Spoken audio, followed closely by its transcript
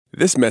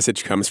This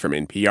message comes from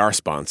NPR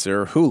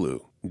sponsor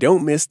Hulu.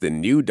 Don't miss the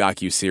new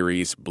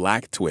docuseries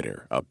Black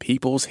Twitter, A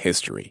People's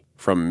History.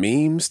 From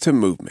memes to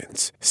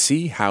movements,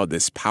 see how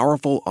this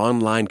powerful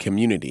online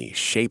community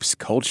shapes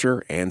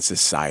culture and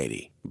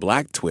society.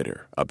 Black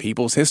Twitter, A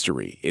People's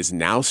History is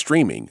now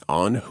streaming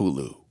on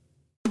Hulu.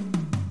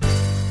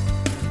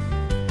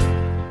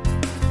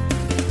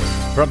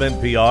 From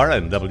NPR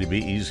and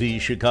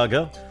WBEZ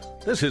Chicago,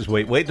 this is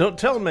Wait, Don't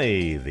Tell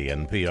Me, the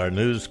NPR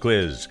News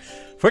Quiz.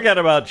 Forget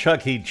about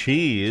Chuck E.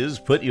 Cheese,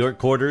 put your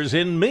quarters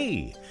in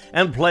me,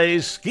 and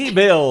play Ski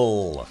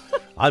Bill.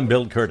 I'm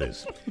Bill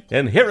Curtis,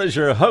 and here is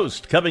your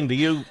host coming to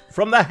you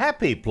from the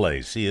happy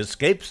place he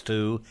escapes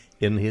to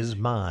in his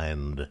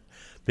mind,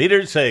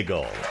 Peter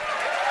Sagal.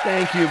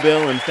 Thank you,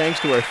 Bill, and thanks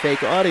to our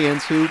fake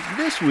audience, who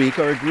this week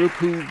are a group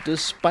who,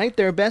 despite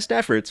their best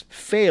efforts,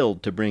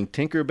 failed to bring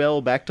Tinker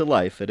Bell back to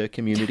life at a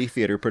community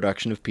theater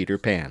production of Peter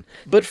Pan.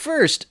 But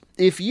first,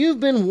 if you've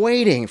been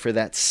waiting for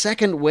that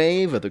second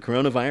wave of the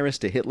coronavirus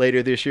to hit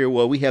later this year,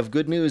 well, we have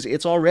good news.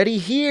 It's already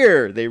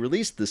here. They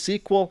released the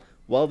sequel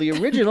while the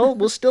original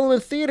was still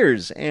in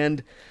theaters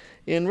and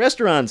in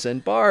restaurants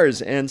and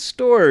bars and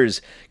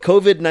stores.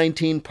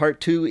 COVID-19 Part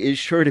 2 is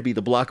sure to be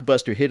the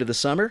blockbuster hit of the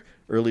summer.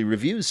 Early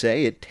reviews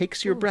say it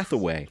takes your breath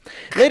away.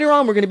 Later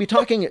on, we're going to be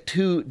talking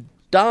to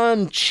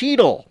Don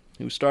Cheadle,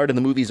 who starred in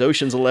the movies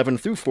Ocean's 11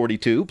 through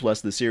 42,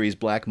 plus the series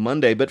Black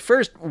Monday. But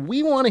first,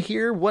 we want to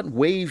hear what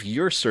wave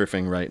you're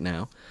surfing right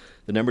now.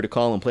 The number to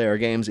call and play our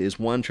games is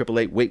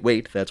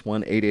 1-888-WAIT-WAIT. That's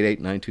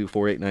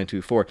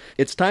 1-888-924-8924.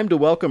 It's time to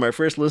welcome our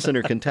first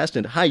listener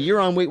contestant. Hi,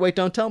 you're on Wait, Wait,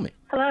 Don't Tell Me.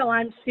 Hello,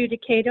 I'm Sue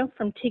Decato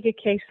from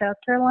Tegakay, South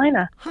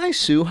Carolina. Hi,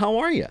 Sue. How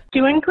are you?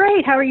 Doing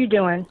great. How are you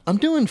doing? I'm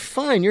doing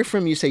fine. You're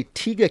from, you say,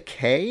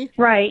 Tegakay?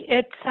 Right.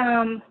 It's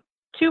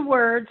two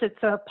words.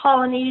 It's a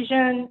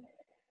Polynesian,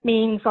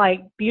 means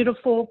like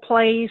beautiful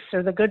place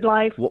or the good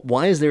life.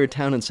 Why is there a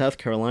town in South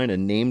Carolina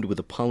named with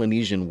a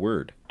Polynesian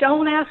word?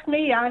 Don't ask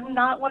me. I'm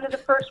not one of the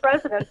first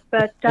residents,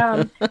 but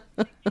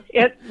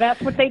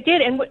that's what they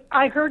did. And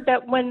I heard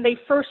that when they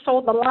first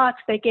sold the lots,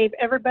 they gave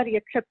everybody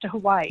a trip to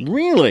Hawaii.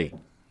 Really?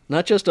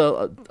 Not just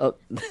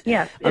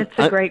Yes, it's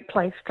a great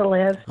place to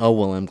live. Oh,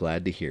 well, I'm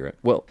glad to hear it.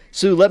 Well,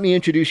 Sue, let me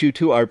introduce you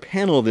to our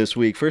panel this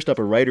week. First up,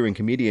 a writer and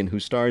comedian who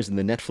stars in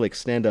the Netflix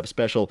stand-up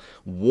special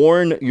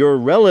Warn Your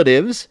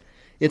Relatives.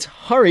 It's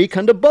Hari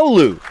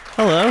Kondabolu.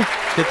 Hello.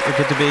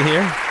 Good to be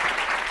here.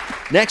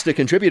 Next, a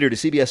contributor to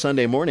CBS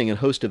Sunday Morning and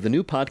host of the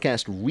new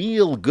podcast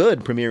Real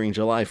Good, premiering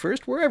July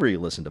 1st, wherever you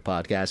listen to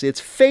podcasts. It's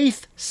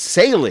Faith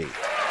Salie.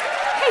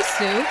 Hey,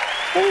 Sue.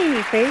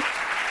 Hey, Faith.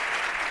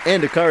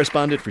 And a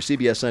correspondent for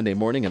CBS Sunday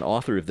Morning and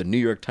author of the New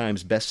York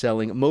Times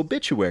bestselling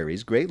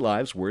Mobituaries, Great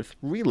Lives Worth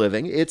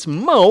Reliving, it's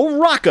Mo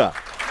Rocca.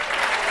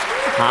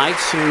 Hi,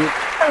 Sue.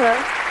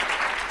 Hello.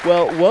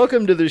 Well,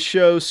 welcome to the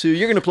show, Sue.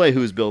 You're going to play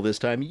Who's Bill this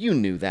time. You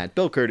knew that.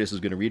 Bill Curtis is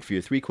going to read for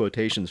you 3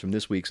 quotations from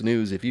this week's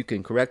news. If you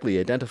can correctly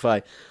identify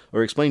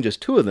or explain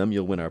just 2 of them,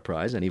 you'll win our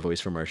prize. Any voice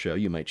from our show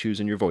you might choose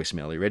in your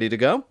voicemail. Are you ready to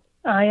go?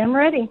 I am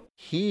ready.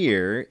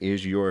 Here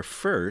is your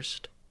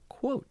first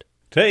quote.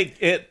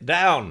 Take it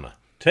down.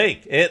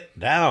 Take it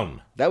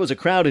down. That was a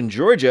crowd in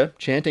Georgia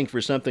chanting for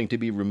something to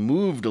be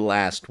removed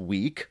last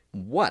week.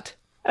 What?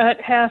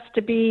 It has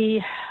to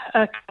be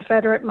a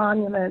Confederate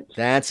monument.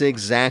 That's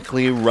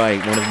exactly right.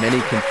 One of many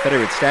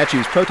Confederate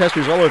statues.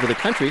 Protesters all over the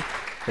country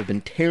have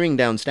been tearing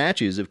down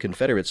statues of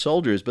Confederate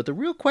soldiers. But the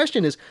real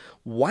question is,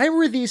 why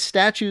were these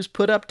statues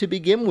put up to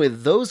begin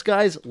with? Those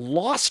guys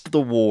lost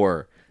the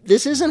war.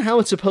 This isn't how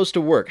it's supposed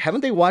to work.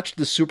 Haven't they watched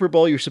the Super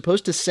Bowl? You're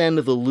supposed to send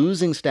the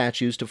losing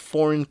statues to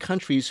foreign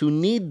countries who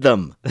need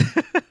them.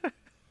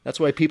 That's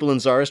why people in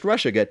Tsarist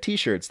Russia got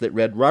T-shirts that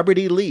read Robert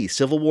E. Lee,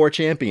 Civil War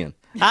champion.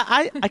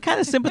 I kind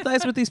of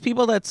sympathize with these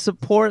people that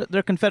support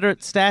their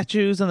Confederate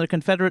statues and their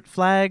Confederate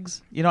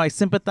flags. You know, I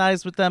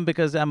sympathize with them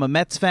because I'm a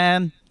Mets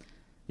fan,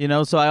 you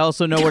know, so I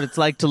also know what it's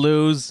like to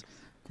lose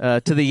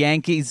to the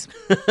Yankees.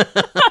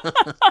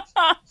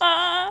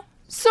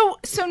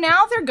 So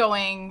now they're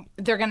going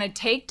to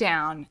take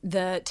down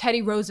the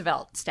Teddy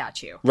Roosevelt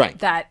statue. Right.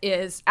 That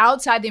is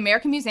outside the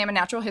American Museum of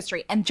Natural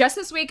History. And just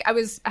this week, I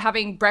was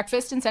having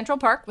breakfast in Central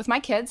Park with my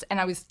kids, and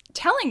I was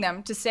telling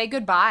them to say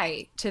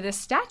goodbye to this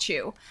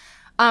statue,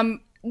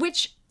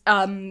 which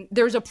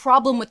there's a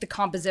problem with the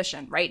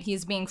composition, right?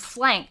 He's being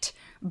flanked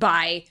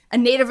by a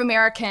Native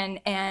American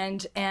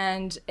and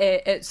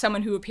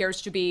someone who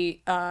appears to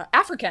be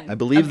African. I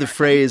believe the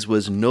phrase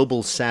was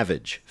noble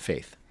savage,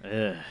 Faith.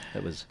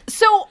 That was...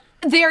 So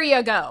there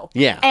you go.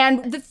 Yeah.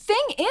 And the thing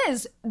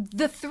is,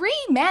 the 3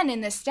 men in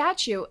this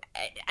statue,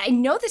 I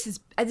know this is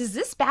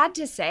this bad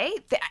to say?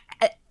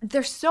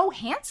 They're so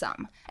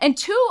handsome. And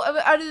 2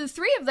 out of the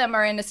 3 of them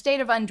are in a state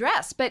of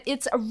undress, but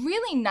it's a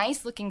really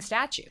nice looking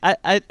statue.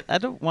 I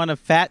don't want to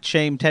fat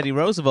shame Teddy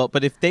Roosevelt,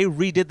 but if they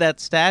redid that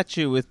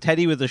statue with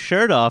Teddy with a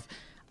shirt off,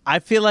 I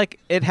feel like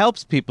it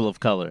helps people of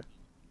color.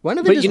 Why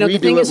don't they just the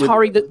thing redo is, it with...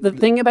 Hari, the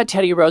thing about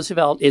Teddy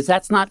Roosevelt is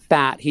that's not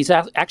fat. He's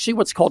actually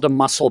what's called a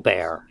muscle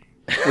bear,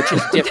 which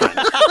is different.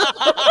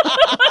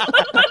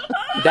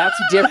 That's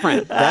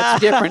different.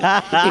 That's different.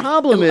 The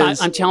problem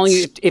is... I'm telling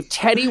you, if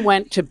Teddy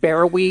went to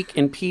Bear Week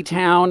in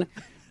P-Town,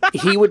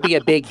 he would be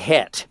a big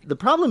hit. The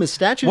problem is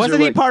statues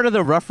Wasn't are he part of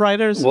the Rough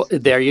Riders? Well,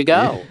 there you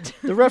go.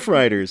 The Rough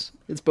Riders.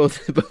 It's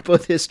both a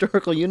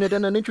historical unit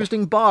and an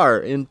interesting bar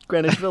in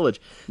Greenwich Village.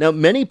 Now,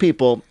 many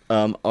people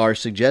are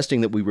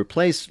suggesting that we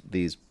replace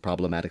these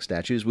problematic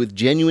statues with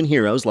genuine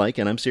heroes like,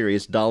 and I'm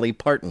serious, Dolly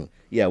Parton.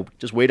 Yeah,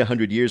 just wait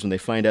 100 years when they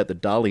find out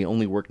that Dolly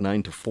only worked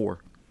 9 to 4.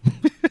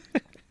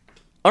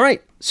 All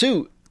right,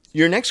 Sue,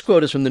 your next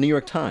quote is from the New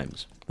York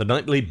Times. The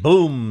nightly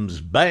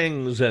booms,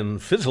 bangs,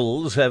 and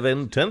fizzles have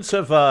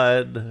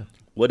intensified.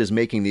 What is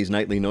making these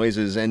nightly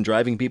noises and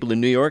driving people in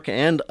New York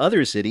and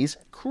other cities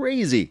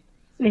crazy?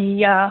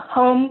 The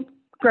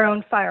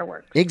homegrown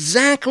fireworks.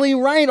 Exactly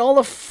right. All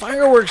the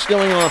fireworks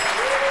going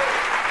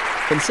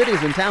off. In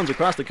cities and towns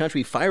across the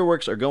country,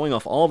 fireworks are going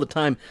off all the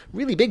time.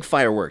 Really big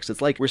fireworks.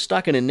 It's like we're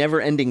stuck in a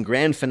never-ending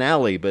grand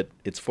finale, but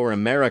it's for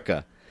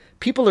America.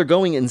 People are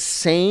going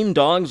insane.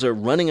 Dogs are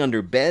running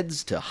under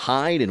beds to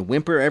hide and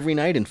whimper every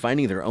night and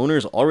finding their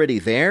owners already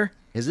there.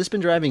 Has this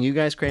been driving you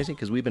guys crazy?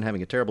 Because we've been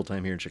having a terrible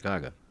time here in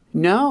Chicago.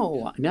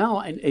 No.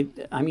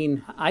 I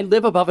mean, I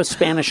live above a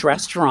Spanish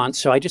restaurant,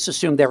 so I just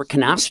assumed they were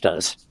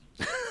canastas.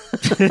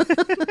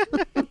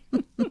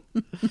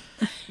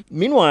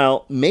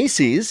 Meanwhile,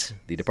 Macy's,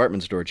 the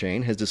department store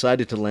chain, has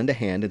decided to lend a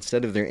hand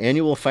instead of their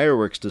annual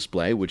fireworks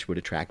display, which would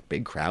attract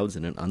big crowds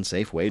in an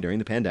unsafe way during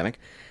the pandemic.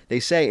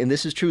 They say, and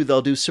this is true,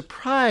 they'll do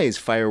surprise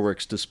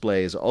fireworks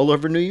displays all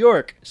over New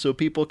York so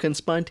people can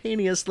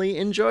spontaneously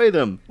enjoy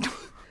them.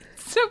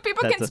 So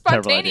people That's can a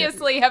terrible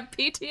spontaneously have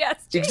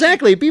PTSD.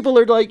 Exactly. People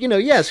are like,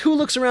 yes, who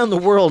looks around the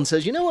world and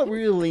says, you know what we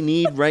really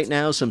need right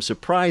now? Some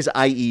surprise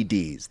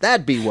IEDs.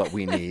 That'd be what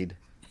we need.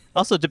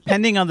 Also,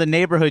 depending on the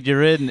neighborhood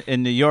you're in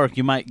New York,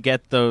 you might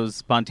get those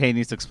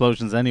spontaneous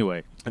explosions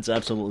anyway. That's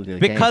absolutely the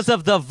because case.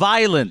 of the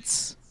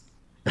violence.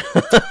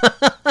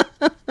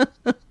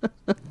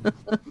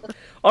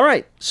 All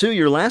right, Sue,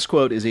 your last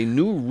quote is a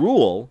new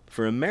rule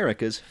for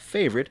America's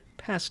favorite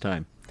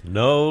pastime.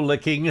 No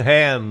licking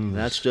hands.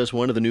 That's just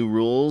one of the new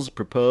rules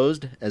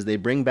proposed as they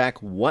bring back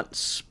what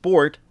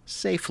sport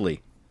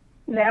safely?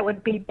 That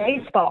would be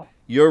baseball.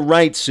 You're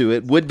right, Sue.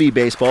 It would be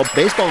baseball.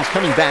 Baseball is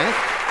coming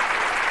back.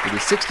 It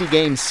is a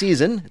 60-game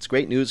season. It's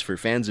great news for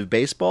fans of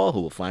baseball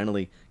who will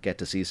finally get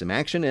to see some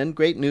action, and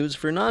great news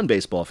for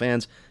non-baseball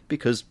fans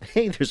because,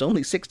 hey, there's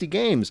only 60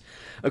 games.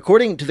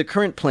 According to the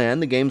current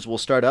plan, the games will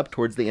start up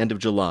towards the end of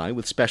July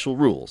with special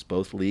rules.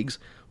 Both leagues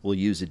will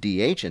use a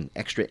DH, and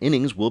extra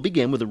innings will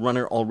begin with a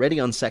runner already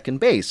on second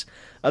base.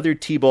 Other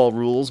T-ball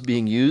rules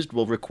being used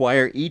will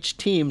require each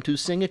team to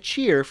sing a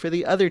cheer for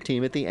the other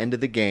team at the end of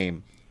the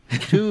game.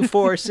 2,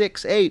 4,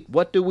 6, 8.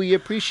 What do we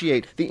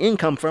appreciate? The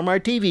income from our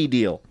TV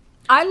deal.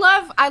 I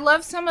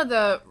love some of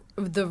the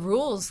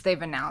rules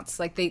they've announced.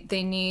 Like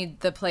they need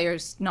the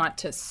players not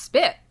to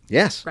spit.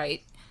 Yes.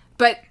 Right.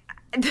 But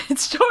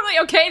it's totally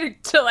okay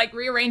to like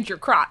rearrange your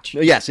crotch.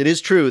 Yes, it is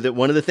true that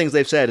one of the things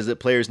they've said is that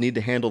players need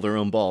to handle their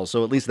own balls,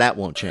 so at least that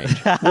won't change.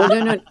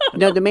 Well,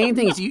 no. The main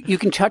thing is you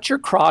can touch your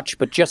crotch,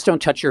 but just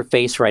don't touch your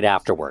face right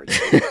afterwards.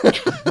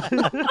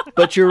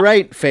 But you're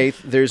right,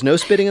 Faith. There's no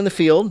spitting in the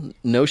field,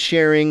 no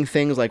sharing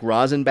things like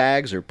rosin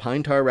bags or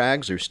pine tar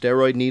rags or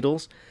steroid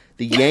needles.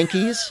 The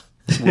Yankees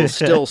will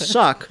still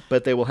suck,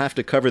 but they will have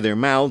to cover their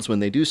mouths when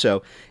they do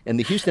so. And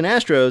the Houston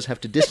Astros have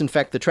to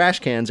disinfect the trash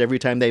cans every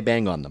time they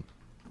bang on them.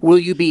 Will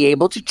you be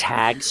able to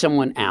tag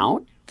someone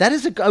out?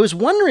 I was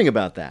wondering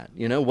about that.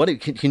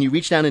 Can you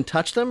reach down and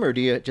touch them, or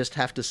do you just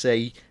have to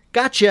say,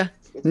 gotcha?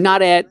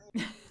 Not it.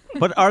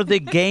 But are the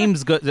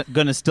games going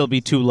to still be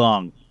too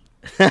long?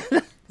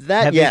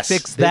 Have Yes. they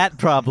fixed that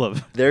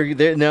problem? They're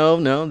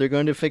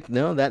going to fix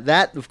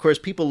that. Of course,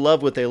 people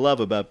love what they love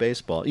about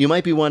baseball. You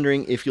might be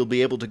wondering if you'll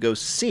be able to go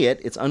see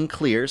it. It's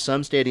unclear.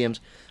 Some stadiums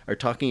are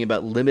talking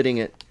about limiting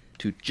it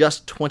to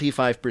just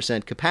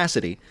 25%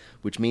 capacity,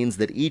 which means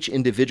that each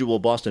individual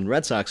Boston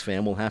Red Sox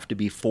fan will have to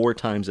be 4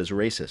 times as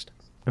racist.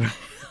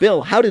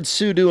 Bill, how did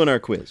Sue do in our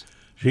quiz?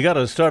 She got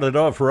us started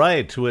off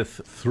right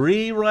with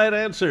 3 right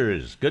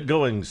answers. Good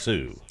going,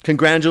 Sue.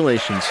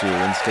 Congratulations, Sue,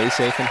 and stay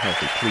safe and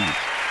healthy, please.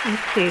 You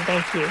too.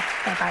 Thank you.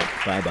 Bye-bye.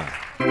 Bye-bye.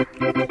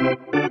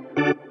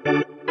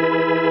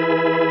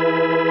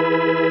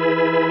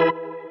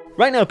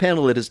 Right now,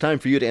 panel, it is time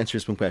for you to answer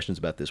some questions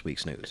about this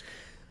week's news.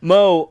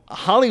 Mo,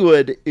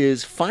 Hollywood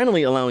is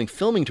finally allowing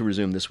filming to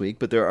resume this week,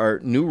 but there are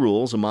new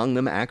rules. Among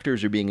them,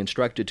 actors are being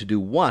instructed to do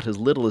what as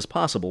little as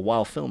possible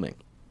while filming.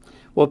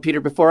 Well,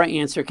 Peter, before I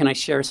answer, can I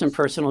share some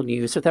personal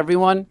news with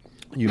everyone?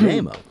 You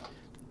may, Mo.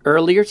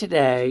 Earlier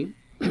today,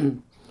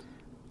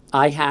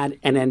 I had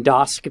an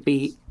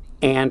endoscopy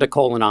and a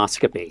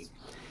colonoscopy.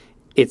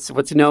 It's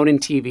what's known in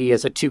TV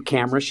as a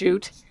 2-camera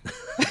shoot.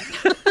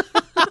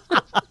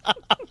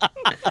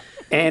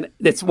 And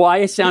that's why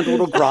I sound a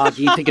little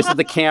groggy, because of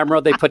the camera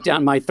they put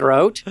down my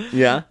throat.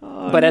 Yeah.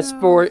 But as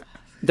for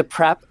the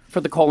prep for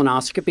the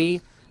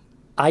colonoscopy,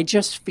 I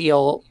just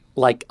feel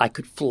like I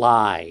could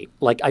fly.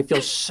 Like I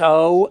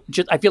feel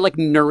I feel like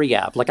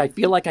Nureyev. Like I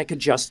feel like I could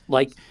just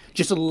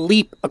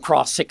leap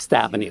across 6th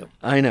Avenue.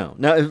 I know.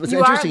 Now, it was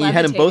interesting you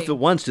had them both at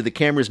once. Do the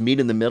cameras meet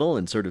in the middle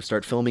and sort of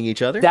start filming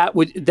each other? That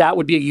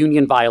would be a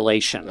union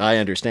violation. I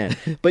understand.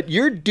 But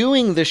you're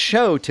doing the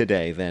show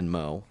today then,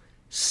 Mo,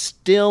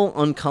 still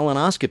on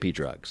colonoscopy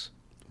drugs,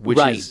 which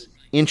is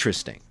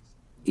interesting.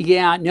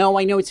 Yeah, no,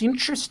 I know it's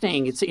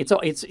interesting. It's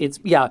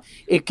yeah.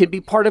 It can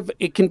be part of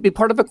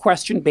a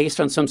question based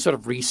on some sort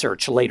of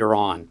research later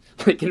on,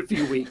 like in a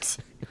few weeks.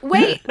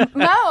 Wait,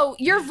 Mo,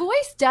 your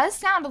voice does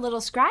sound a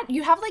little scratchy.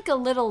 You have like a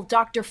little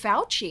Dr.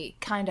 Fauci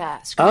kind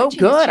of scratchy. Oh,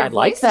 good. I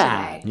like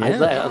that. Yeah.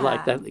 I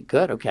like that.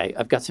 Good. Okay,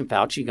 I've got some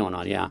Fauci going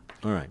on. Yeah.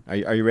 All right.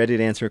 Are you ready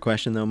to answer a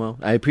question though, Mo?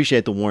 I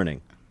appreciate the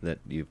warning that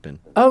you've been.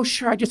 Oh,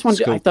 sure. I just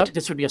wanted. I thought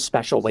this would be a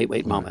special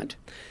wait moment.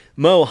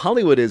 Mo,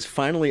 Hollywood is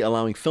finally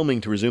allowing filming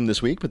to resume this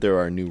week, but there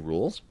are new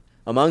rules.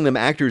 Among them,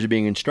 actors are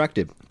being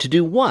instructed to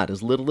do what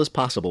as little as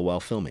possible while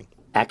filming.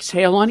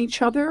 Exhale on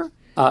each other.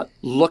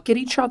 Look at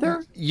each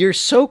other. You're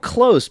so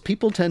close.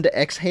 People tend to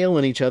exhale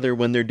on each other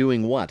when they're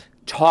doing what?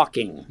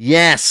 Talking.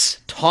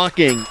 Yes,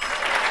 talking.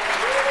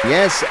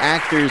 Yes,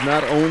 actors,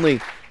 not only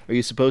are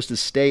you supposed to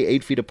stay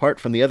 8 feet apart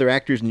from the other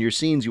actors in your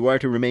scenes, you are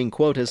to remain,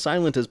 quote, as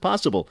silent as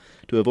possible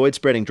to avoid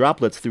spreading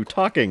droplets through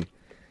talking.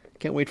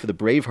 Can't wait for the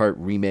Braveheart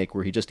remake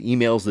where he just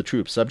emails the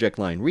troops, subject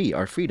line, "We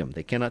are freedom.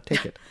 They cannot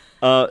take it."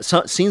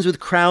 Scenes with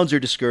crowds are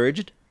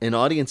discouraged, and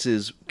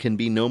audiences can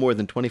be no more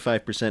than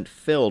 25%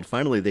 filled.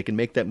 Finally, they can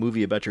make that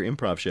movie about your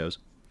improv shows.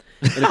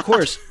 And of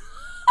course,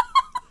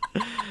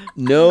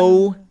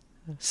 no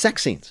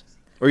sex scenes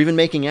or even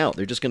making out.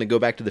 They're just going to go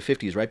back to the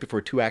 50s. Right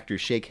before two actors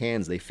shake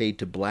hands, they fade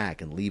to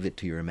black and leave it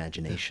to your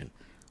imagination.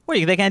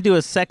 Wait, they can't do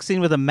a sex scene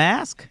with a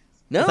mask?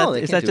 No,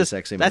 they can't do a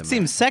sex scene with a That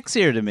seems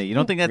sexier to me. You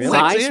don't think that's Really?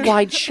 sexier? Eyes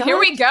wide shut. Here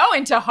we go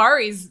into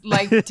Hari's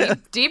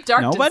deep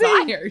dark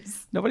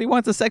desires. Nobody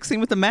wants a sex scene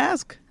with a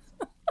mask.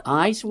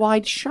 Eyes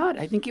wide shut.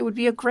 I think it would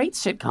be a great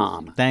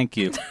sitcom. Thank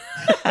you.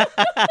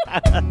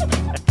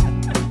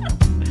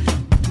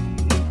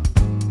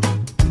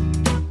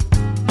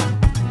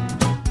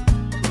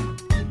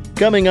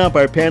 Coming up,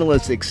 our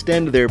panelists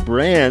extend their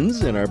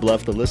brands in our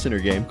Bluff the Listener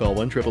game. Call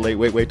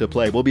 1-888-WAIT-WAIT to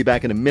play. We'll be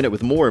back in a minute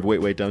with more of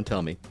Wait, Wait, Don't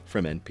Tell Me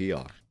from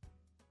NPR.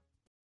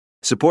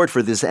 Support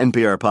for this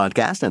NPR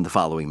podcast and the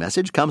following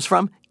message comes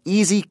from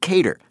Easy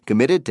Cater,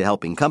 committed to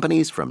helping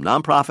companies from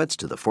nonprofits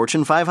to the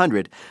Fortune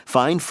 500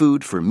 find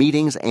food for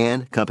meetings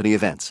and company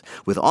events.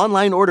 With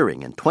online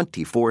ordering and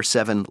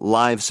 24/7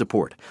 live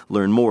support.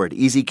 Learn more at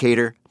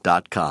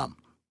easycater.com.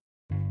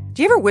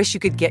 Do you ever wish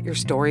you could get your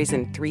stories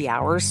in 3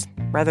 hours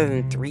rather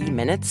than 3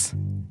 minutes?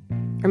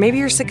 Or maybe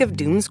you're sick of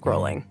doom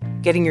scrolling,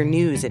 getting your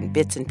news in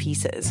bits and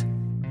pieces.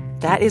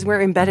 That is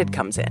where Embedded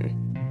comes in.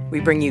 We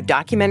bring you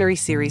documentary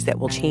series that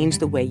will change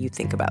the way you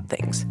think about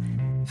things.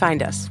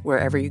 Find us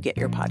wherever you get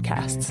your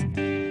podcasts.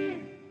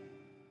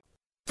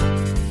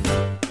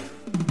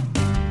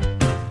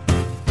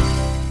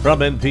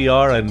 From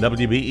NPR and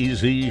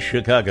WBEZ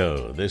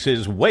Chicago, this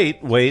is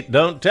Wait, Wait,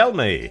 Don't Tell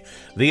Me,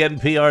 the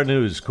NPR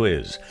News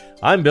Quiz.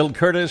 I'm Bill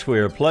Curtis.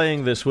 We're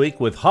playing this week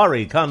with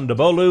Hari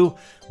Kondabolu,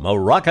 Mo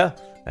Rocca,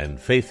 and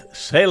Faith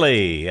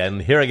Saley.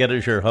 And here again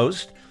is your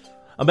host,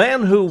 a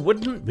man who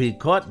wouldn't be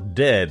caught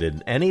dead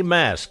in any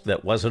mask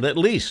that wasn't at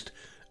least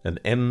an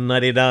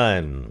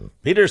N99.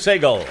 Peter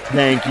Sagal.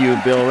 Thank you,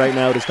 Bill. Right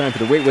now it is time for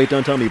the Wait, Wait,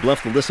 Don't Tell Me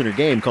Bluff the Listener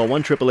game. Call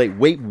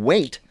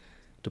 1-888-WAIT-WAIT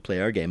to play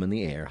our game on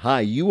the air. Hi,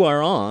 you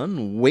are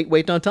on Wait,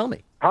 Wait, Don't Tell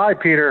Me. Hi,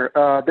 Peter.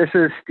 This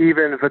is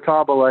Stephen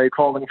Vitabile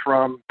calling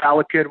from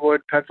Ballackinwood,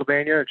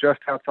 Pennsylvania, just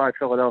outside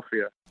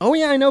Philadelphia. Oh,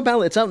 yeah, I know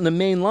Bala. It's out in the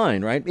main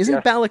line, right? Isn't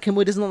Yes.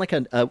 Ballackinwood, isn't it like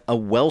a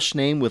Welsh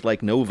name with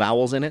like no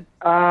vowels in it?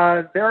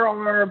 There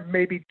are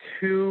maybe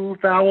 2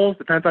 vowels.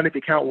 Depends on if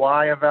you count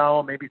Y a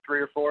vowel, maybe 3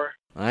 or 4.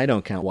 I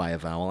don't count Y a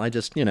vowel. I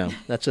just,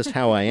 that's just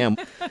how I am.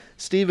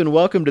 Stephen,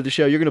 welcome to the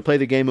show. You're going to play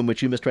the game in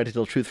which you must try to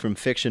tell truth from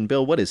fiction.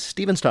 Bill, what is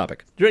Stephen's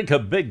topic? Drink a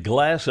big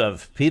glass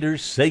of Peter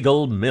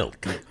Sagal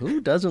milk. Who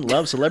doesn't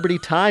love celebrity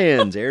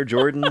tie-ins? Air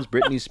Jordans,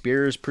 Britney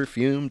Spears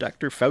perfume,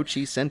 Dr.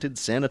 Fauci scented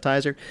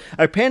sanitizer.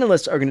 Our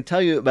panelists are going to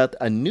tell you about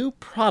a new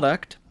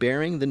product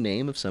bearing the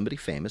name of somebody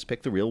famous.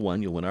 Pick the real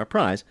one. You'll win our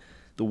prize.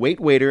 The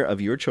Wait Waiter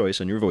of your choice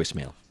on your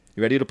voicemail.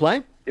 You ready to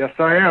play? Yes,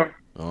 I am.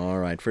 All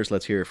right. First,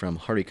 let's hear from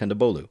Hari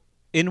Kondabolu.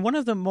 In one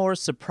of the more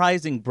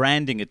surprising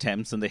branding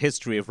attempts in the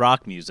history of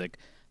rock music,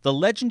 the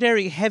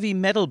legendary heavy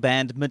metal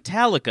band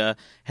Metallica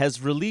has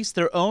released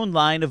their own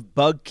line of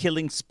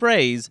bug-killing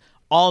sprays,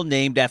 all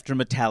named after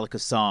Metallica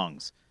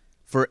songs.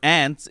 For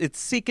ants, it's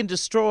Seek and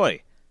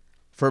Destroy.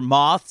 For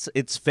moths,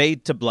 it's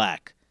Fade to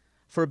Black.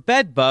 For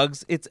bed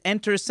bugs, it's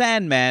Enter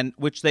Sandman,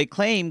 which they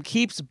claim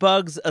keeps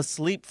bugs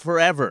asleep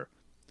forever.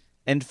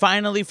 And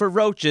finally, for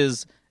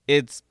roaches,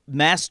 it's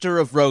Master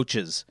of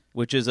Roaches,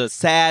 which is a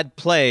sad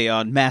play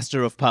on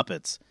Master of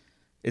Puppets.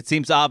 It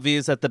seems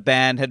obvious that the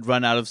band had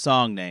run out of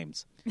song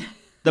names.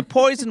 The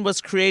poison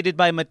was created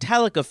by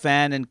Metallica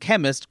fan and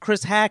chemist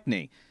Chris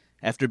Hackney.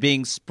 After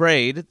being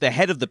sprayed, the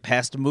head of the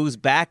pest moves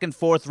back and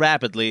forth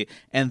rapidly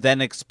and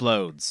then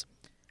explodes.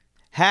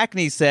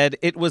 Hackney said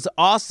it was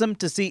awesome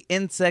to see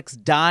insects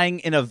dying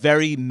in a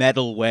very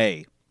metal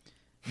way.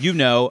 You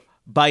know,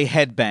 by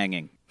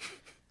headbanging.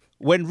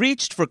 When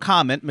reached for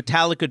comment,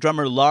 Metallica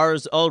drummer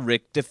Lars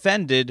Ulrich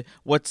defended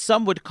what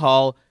some would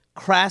call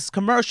crass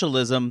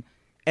commercialism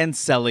and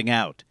selling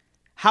out.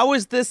 How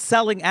is this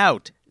selling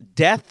out?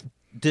 Death?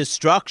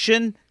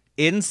 Destruction?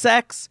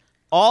 Insects?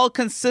 All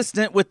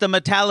consistent with the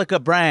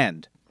Metallica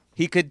brand.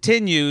 He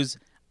continues,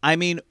 I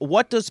mean,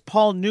 what does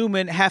Paul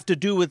Newman have to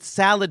do with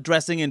salad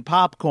dressing and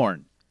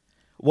popcorn?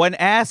 When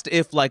asked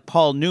if, like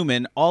Paul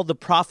Newman, all the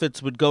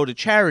profits would go to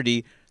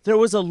charity, there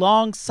was a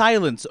long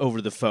silence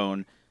over the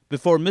phone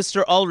before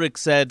Mr. Ulrich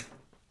said,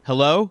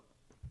 hello?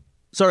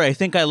 Sorry, I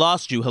think I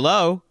lost you.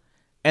 Hello?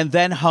 And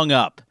then hung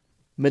up.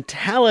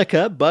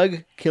 Metallica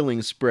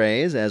bug-killing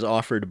sprays, as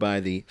offered by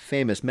the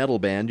famous metal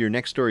band. Your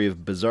next story of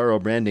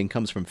bizarro branding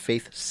comes from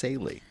Faith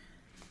Saley.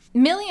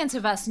 Millions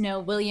of us know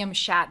William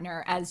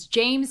Shatner as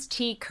James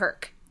T.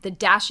 Kirk, the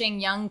dashing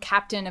young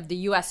captain of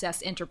the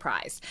USS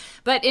Enterprise.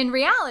 But in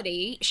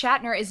reality,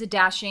 Shatner is a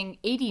dashing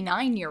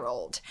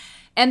 89-year-old.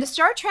 And the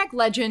Star Trek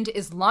legend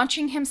is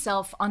launching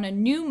himself on a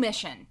new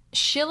mission,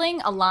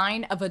 shilling a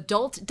line of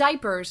adult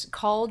diapers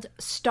called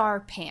Star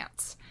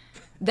Pants.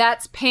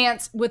 That's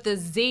pants with a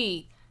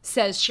Z,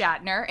 says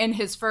Shatner in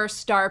his first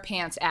Star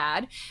Pants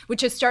ad,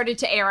 which has started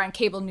to air on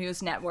cable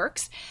news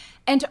networks.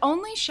 And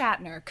only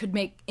Shatner could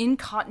make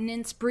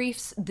incontinence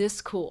briefs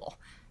this cool.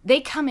 They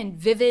come in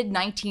vivid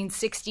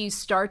 1960s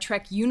Star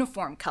Trek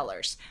uniform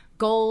colors,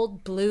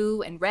 gold,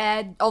 blue, and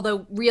red,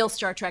 although real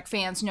Star Trek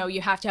fans know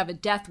you have to have a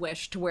death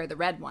wish to wear the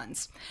red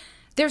ones.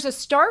 There's a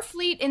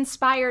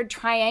Starfleet-inspired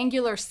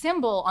triangular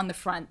symbol on the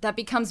front that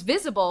becomes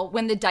visible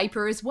when the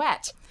diaper is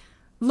wet.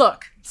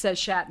 Look, says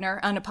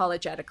Shatner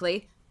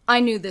unapologetically, I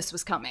knew this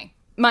was coming.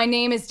 My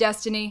name is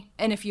Destiny,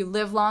 and if you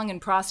live long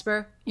and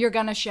prosper, you're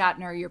gonna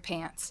Shatner your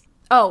pants.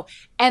 Oh,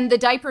 and the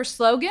diaper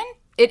slogan?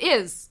 It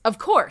is, of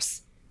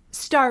course,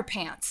 Star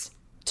Pants.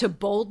 To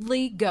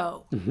boldly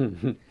go.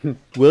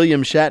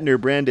 William Shatner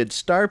branded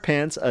Star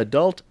Pants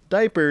adult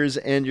diapers,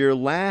 and your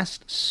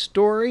last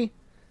story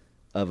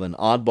of an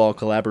oddball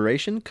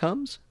collaboration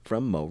comes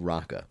from Mo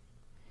Rocca.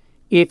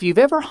 If you've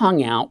ever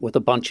hung out with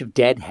a bunch of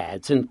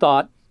deadheads and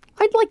thought,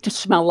 I'd like to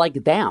smell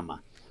like them,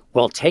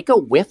 well, take a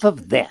whiff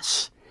of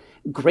this.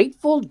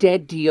 Grateful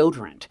Dead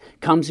deodorant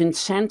comes in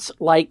scents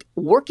like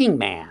Working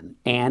Man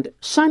and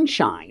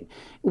Sunshine,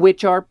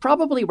 which are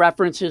probably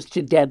references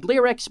to Dead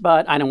lyrics,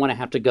 but I don't want to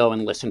have to go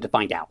and listen to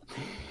find out.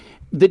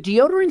 The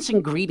deodorant's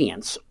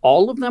ingredients,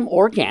 all of them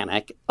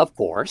organic, of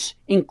course,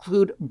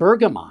 include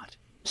bergamot,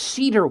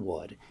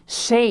 cedarwood,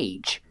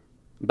 sage,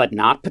 but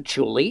not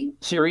patchouli.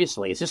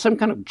 Seriously, is this some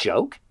kind of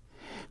joke?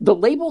 The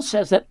label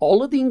says that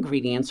all of the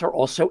ingredients are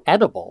also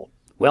edible.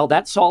 Well,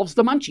 that solves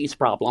the munchies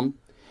problem.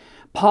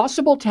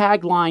 Possible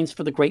taglines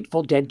for the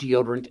Grateful Dead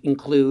deodorant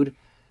include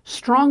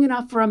strong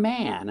enough for a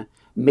man,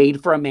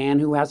 made for a man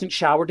who hasn't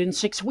showered in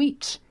 6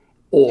 weeks.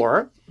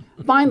 Or,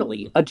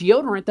 finally, a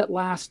deodorant that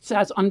lasts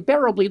as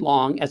unbearably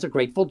long as a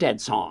Grateful Dead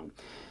song.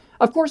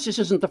 Of course, this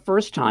isn't the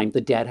first time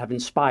the Dead have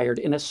inspired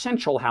an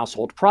essential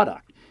household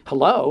product.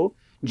 Hello?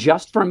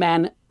 Just for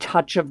Men,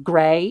 Touch of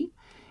Grey?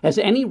 As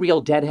any real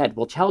Deadhead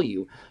will tell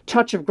you,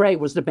 Touch of Grey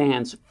was the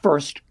band's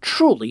first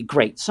truly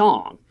great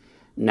song.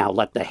 Now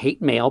let the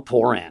hate mail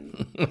pour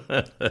in.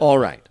 All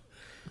right.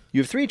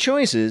 You have 3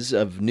 choices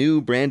of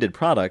new branded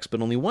products,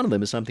 but only one of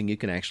them is something you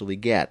can actually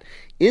get.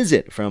 Is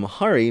it from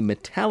Hari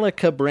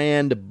Metallica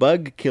brand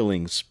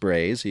bug-killing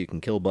spray, so you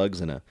can kill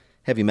bugs in a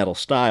heavy metal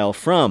style?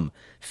 From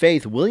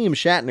Faith William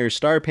Shatner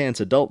Star Pants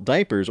adult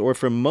diapers? Or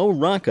from Mo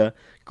Rocca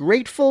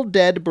Grateful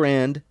Dead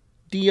brand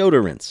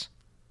deodorants?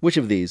 Which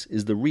of these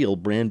is the real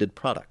branded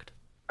product?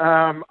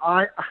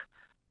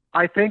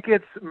 I think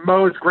it's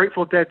Mo's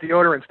Grateful Dead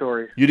deodorant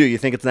story. You do? You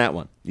think it's that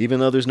one, even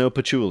though there's no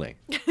patchouli?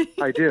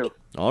 I do.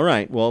 All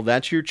right. Well,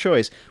 that's your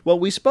choice. Well,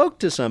 we spoke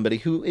to somebody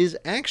who is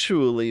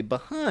actually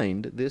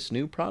behind this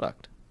new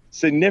product.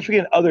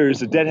 Significant others,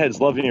 the Deadheads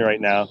love me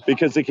right now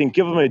because they can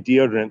give them a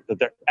deodorant that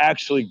they're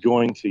actually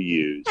going to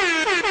use.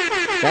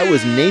 That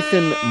was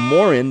Nathan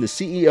Morin, the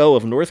CEO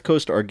of North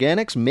Coast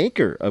Organics,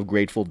 maker of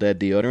Grateful Dead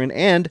deodorant,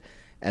 and,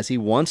 as he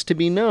wants to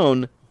be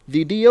known,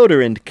 the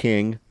deodorant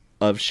king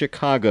of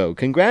Chicago.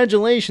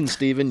 Congratulations,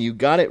 Stephen. You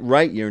got it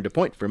right. You earned a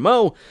point for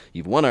Mo.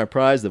 You've won our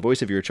prize, the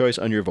voice of your choice,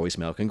 on your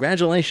voicemail.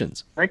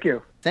 Congratulations. Thank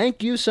you.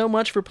 Thank you so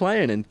much for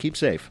playing, and keep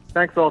safe.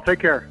 Thanks all.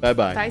 Take care.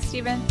 Bye-bye. Bye,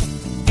 Stephen.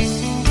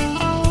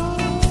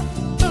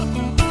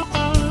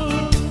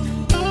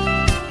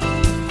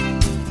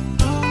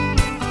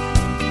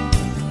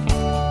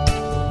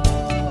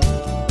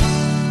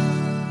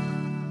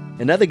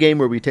 Another game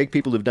where we take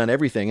people who've done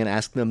everything and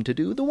ask them to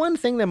do the one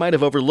thing they might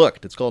have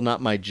overlooked. It's called Not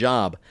My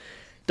Job.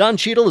 Don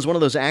Cheadle is one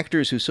of those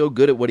actors who's so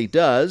good at what he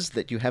does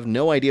that you have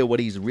no idea what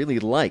he's really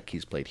like.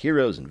 He's played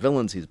heroes and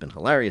villains. He's been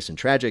hilarious and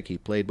tragic. He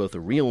played both a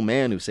real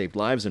man who saved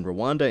lives in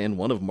Rwanda and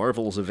one of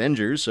Marvel's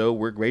Avengers, so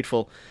we're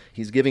grateful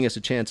he's giving us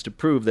a chance to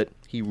prove that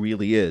He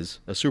really is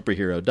a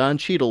superhero. Don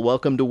Cheadle,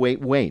 welcome to Wait,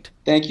 Wait.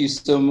 Thank you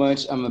so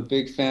much. I'm a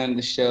big fan of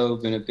the show,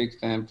 been a big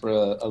fan for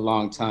a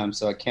long time,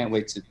 so I can't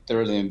wait to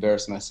thoroughly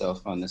embarrass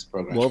myself on this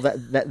program. Well,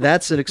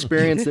 that's an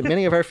experience that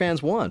many of our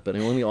fans want, but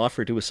I only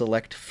offer to a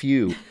select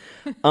few.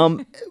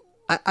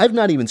 I've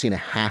not even seen a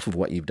half of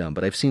what you've done,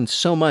 but I've seen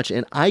so much,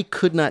 and I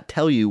could not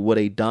tell you what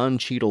a Don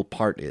Cheadle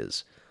part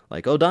is.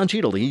 Like, Don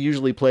Cheadle, he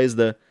usually plays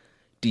the...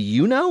 Do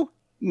you know?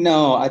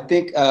 No, I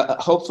think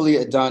hopefully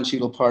a Don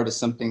Cheadle part is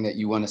something that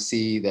you want to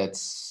see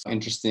that's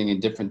interesting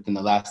and different than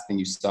the last thing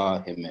you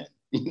saw him in.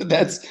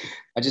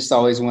 I just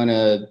always want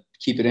to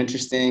keep it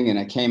interesting. And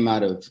I came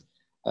out of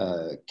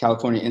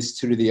California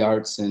Institute of the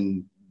Arts,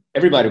 and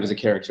everybody was a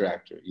character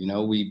actor.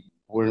 We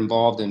were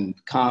involved in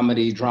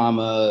comedy,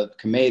 drama,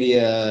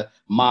 commedia,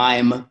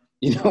 mime,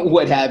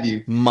 what have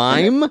you.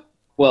 Mime?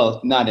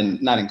 Well, not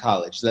in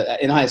college.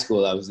 In high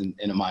school, I was in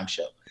a mime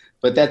show.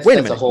 But that's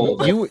a whole.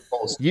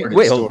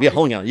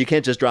 Hold on. You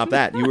can't just drop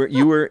that.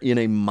 You were in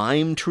a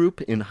mime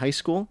troupe in high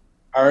school.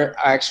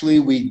 Actually,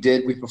 we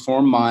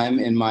performed mime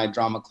in my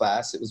drama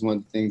class. It was one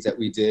of the things that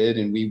we did,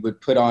 and we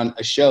would put on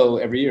a show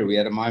every year. We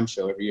had a mime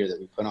show every year that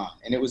we put on,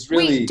 and it was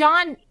really. Wait,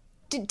 Don,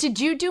 did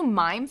you do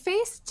mime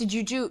face? Did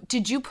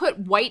you put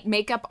white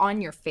makeup on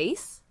your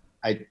face?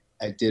 I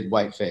did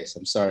white face.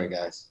 I'm sorry,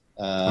 guys.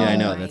 Yeah, I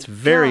know. That's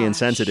very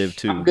insensitive,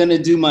 too. I'm going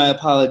to do my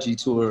apology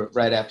tour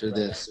right after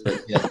this.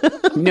 But yeah.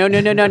 No.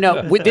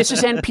 This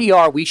is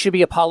NPR. We should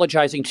be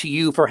apologizing to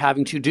you for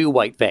having to do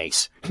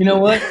whiteface. You know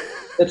what?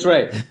 That's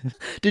right.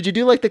 Did you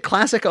do like the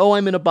classic,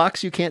 I'm in a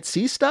box, you can't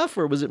see stuff?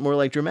 Or was it more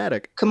like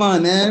dramatic? Come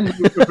on, man.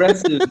 We're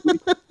progressive.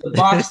 The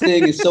box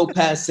thing is so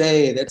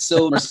passé. That's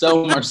so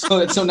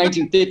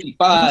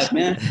 1955,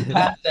 man.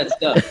 Pass that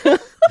stuff.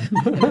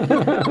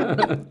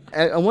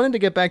 I wanted to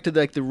get back to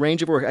the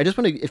range of work. I just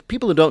want to, if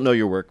people who don't know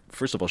your work,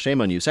 first of all, shame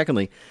on you.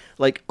 Secondly,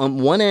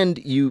 on one end,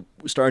 you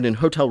starred in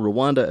Hotel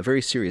Rwanda, a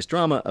very serious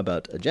drama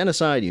about a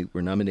genocide. You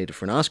were nominated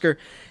for an Oscar.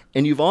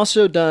 And you've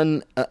also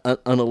done an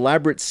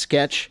elaborate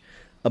sketch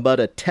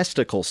about a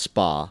testicle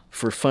spa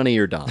for Funny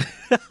or Dumb.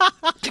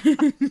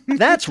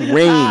 That's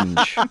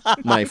range,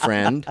 my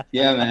friend.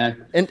 Yeah,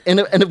 man.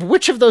 And of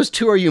which of those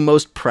two are you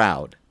most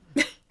proud?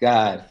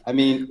 God, I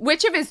mean...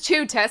 Which of his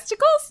two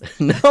testicles?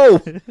 No.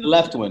 The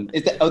left one.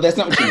 That's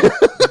not what you mean.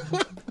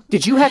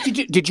 Did you have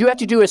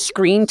to do a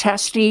screen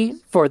testy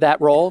for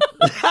that role?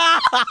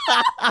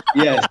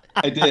 Yes,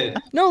 I did.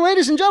 No,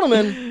 ladies and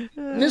gentlemen,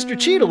 Mr.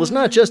 Cheadle is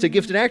not just a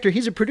gifted actor.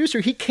 He's a producer.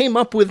 He came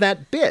up with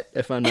that bit,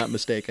 if I'm not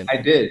mistaken.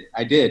 I did.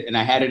 And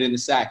I had it in the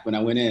sack when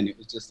I went in. It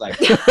was just like...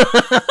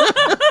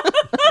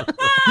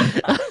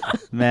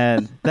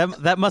 Man,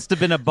 that must have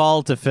been a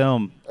ball to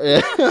film.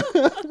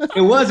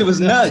 It was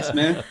nuts,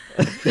 man.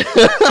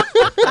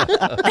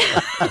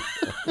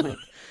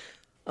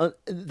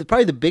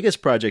 Probably the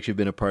biggest project you've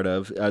been a part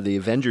of are the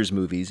Avengers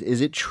movies. Is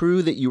it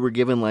true that you were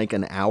given like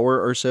an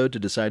hour or so to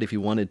decide if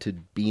you wanted to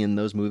be in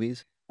those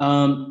movies?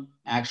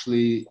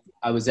 Actually,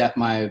 I was at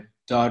my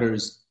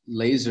daughter's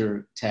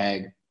laser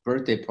tag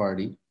birthday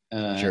party.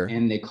 Sure.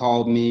 And they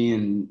called me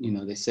and,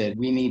 they said,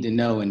 we need to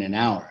know in an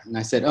hour. And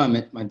I said, I'm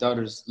at my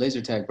daughter's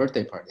laser tag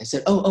birthday party. They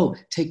said,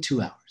 take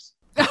 2 hours.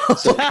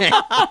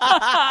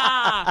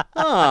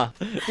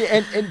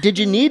 And did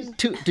you need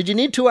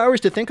 2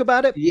 hours to think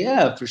about it?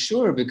 Yeah, for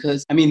sure.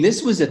 Because,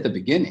 this was at the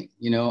beginning.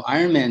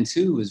 Iron Man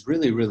 2 was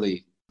really,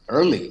 really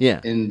early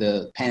in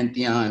the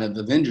pantheon of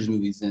Avengers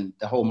movies and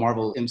the whole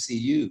Marvel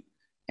MCU.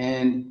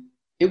 And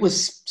it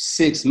was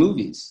 6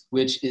 movies,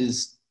 which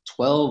is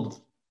 12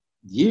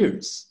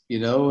 years,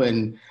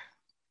 and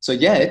so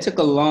it took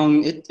a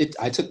long.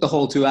 I took the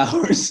whole 2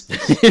 hours.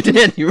 You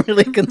did. You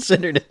really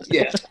considered it.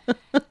 Yeah.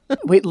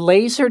 Wait,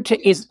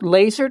 is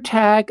laser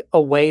tag a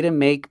way to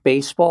make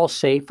baseball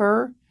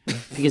safer?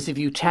 Because if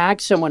you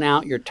tag someone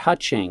out, you're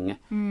touching,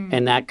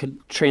 and that could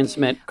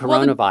transmit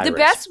coronavirus. Well, the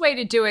best way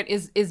to do it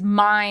is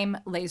mime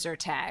laser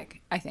tag,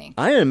 I think.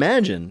 I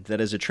imagine that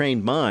as a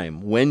trained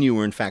mime, when you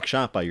were in fact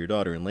shot by your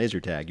daughter in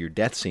laser tag, your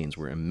death scenes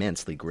were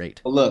immensely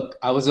great. Well, look,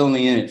 I was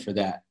only in it for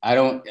that.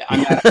 I'm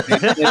not a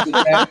fan of laser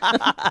tag,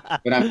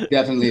 but I'm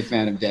definitely a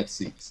fan of death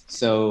scenes.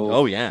 So,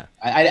 oh yeah,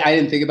 I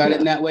didn't think about it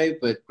in that way,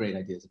 but great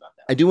ideas about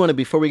that. I do want to,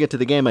 before we get to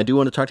the game, I do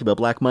want to talk to you about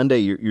Black Monday,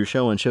 your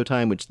show on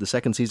Showtime, which the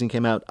second season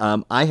came out.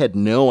 I had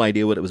no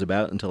idea what it was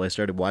about until I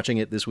started watching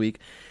it this week.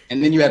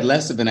 And then you had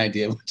less of an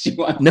idea what you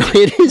wanted. No,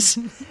 it is.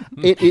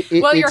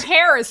 Your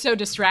hair is so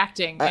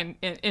distracting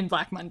in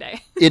Black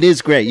Monday. It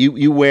is great.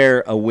 You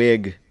wear a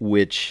wig,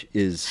 which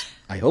is,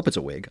 I hope it's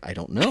a wig. I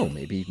don't know.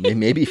 Maybe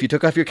if you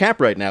took off your cap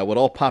right now, it would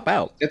all pop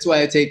out. That's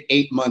why I take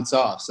 8 months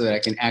off so that I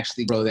can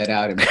actually grow that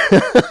out and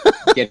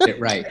get it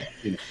right.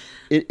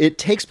 It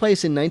takes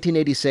place in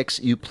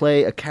 1986. You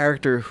play a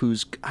character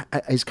who's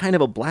kind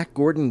of a Black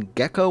Gordon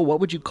Gekko.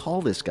 What would you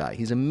call this guy?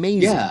 He's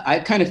amazing. Yeah, I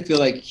kind of feel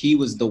like he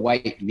was the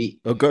white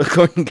meat. Oh,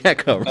 Gordon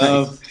Gekko,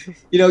 right?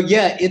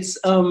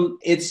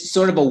 It's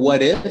sort of a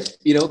what if,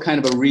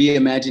 kind of a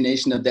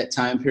reimagination of that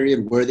time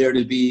period. Were there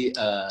to be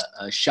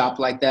a shop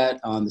like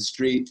that on the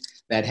street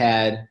that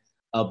had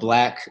a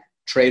Black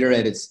trader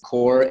at its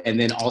core and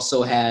then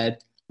also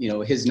had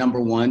his number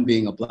one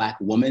being a Black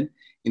woman.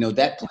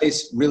 That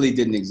place really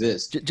didn't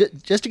exist.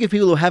 Just to give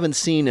people who haven't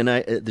seen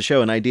the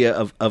show an idea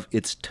of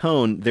its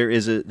tone,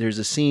 there's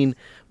a scene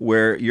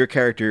where your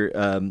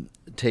character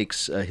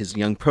takes his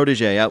young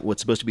protege out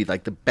what's supposed to be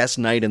like the best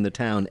night in the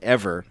town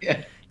ever,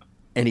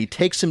 and he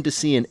takes him to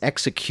see an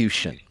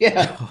execution.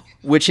 Yeah.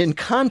 Which in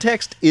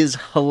context is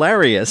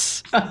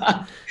hilarious.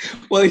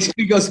 Well,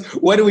 he goes,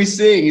 "What are we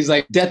seeing?" He's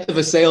like, "Death of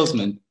a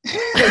salesman."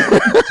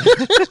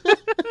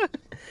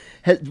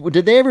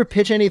 Did they ever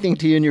pitch anything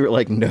to you and you were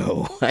like,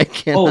 no, I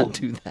cannot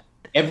do that?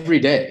 Every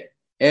day.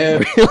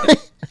 Really?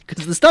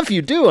 Because the stuff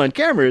you do on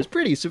camera is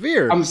pretty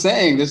severe. I'm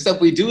saying the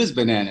stuff we do is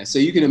bananas. So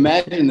you can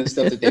imagine the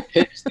stuff that they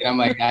pitched. And I'm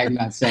like, I'm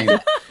not saying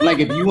that. I'm like,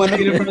 if you want to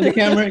get in front of the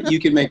camera,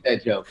 you can make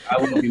that joke. I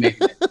won't be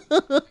making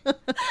it.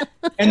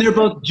 And they're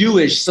both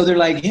Jewish. So they're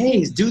like,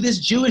 hey, do this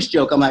Jewish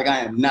joke. I'm like, I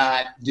am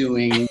not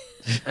doing.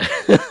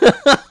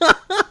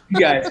 You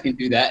guys can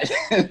do that.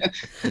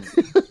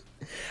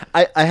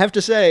 I have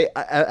to say,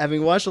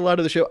 having watched a lot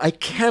of the show, I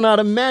cannot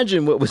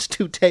imagine what was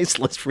too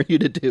tasteless for you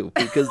to do,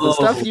 because the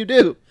stuff you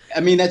do.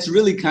 I mean, that's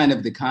really kind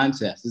of the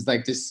contest. It's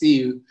like to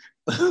see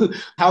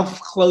how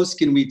close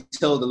can we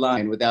toe the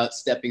line without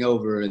stepping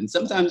over. And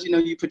sometimes,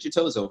 you put your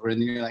toes over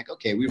and you're like,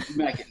 okay, we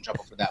might get in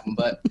trouble for that one.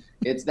 But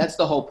that's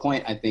the whole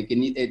point, I think.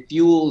 And it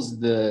fuels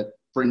the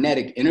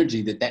frenetic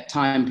energy that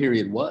time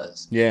period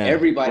was. Yeah.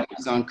 Everybody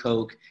was on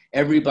coke.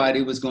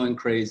 Everybody was going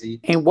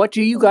crazy. And what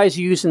do you guys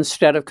use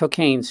instead of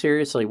cocaine?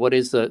 Seriously, what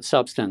is the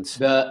substance?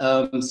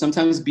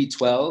 Sometimes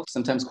B12,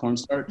 sometimes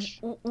cornstarch.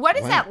 What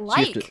is that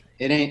like?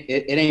 It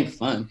ain't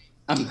fun.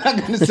 I'm not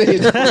going to say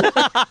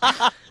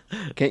it's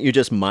Can't you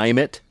just mime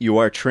it? You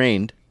are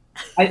trained.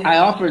 I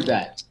offered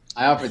that.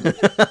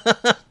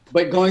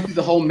 But going through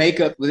the whole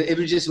makeup, it would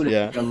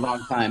have taken a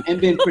long time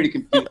and been pretty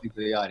confusing for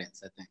the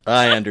audience, I think.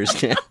 I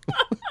understand.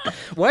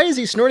 Why is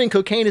he snorting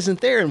cocaine isn't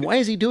there, and why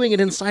is he doing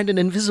it inside an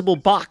invisible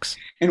box?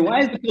 And why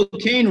is the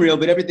cocaine real,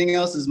 but everything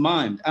else is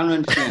mimed? I don't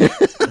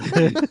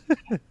understand.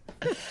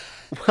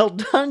 Well,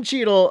 Don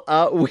Cheadle,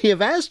 we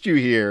have asked you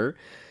here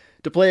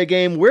to play a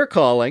game we're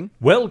calling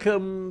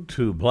Welcome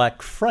to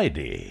Black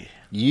Friday.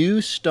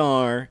 You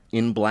star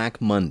in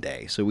Black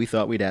Monday, so we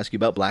thought we'd ask you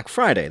about Black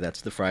Friday.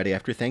 That's the Friday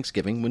after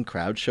Thanksgiving when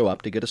crowds show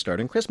up to get a start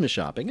on Christmas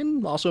shopping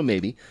and also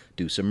maybe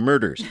do some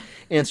murders.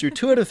 Answer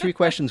 2 out of 3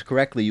 questions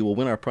correctly, you will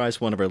win our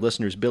prize. One of our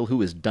listeners, Bill,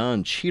 who is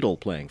Don Cheadle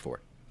playing for?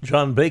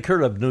 John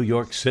Baker of New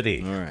York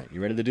City. All right, you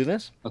ready to do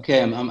this?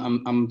 Okay,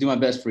 I'm doing my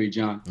best for you,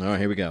 John. All right,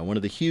 here we go. One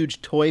of the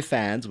huge toy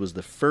fads was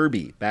the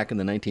Furby back in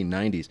the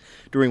 1990s.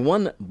 During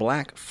one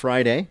Black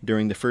Friday,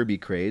 during the Furby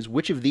craze,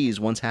 which of these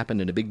once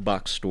happened in a big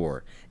box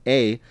store?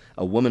 A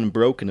woman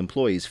broke an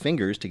employee's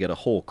fingers to get a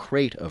whole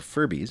crate of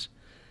Furbies.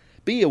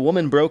 B, a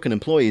woman broke an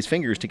employee's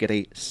fingers to get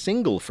a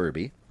single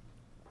Furby.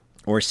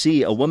 Or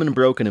C, a woman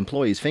broke an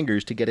employee's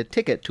fingers to get a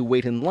ticket to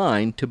wait in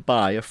line to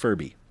buy a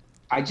Furby.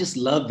 I just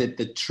love that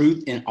the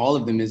truth in all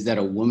of them is that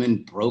a woman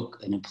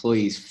broke an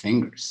employee's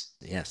fingers.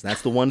 Yes,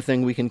 that's the one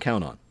thing we can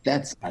count on.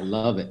 I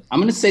love it. I'm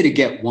going to say to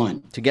get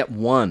one. To get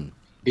one.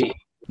 B.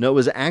 No, it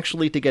was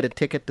actually to get a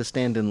ticket to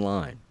stand in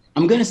line.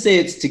 I'm going to say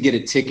it's to get a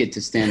ticket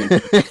to stand in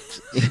line.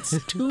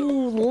 It's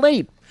too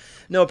late.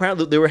 No,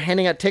 apparently they were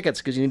handing out tickets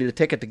because you needed a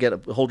ticket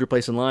to hold your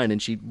place in line, and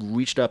she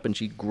reached up and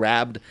she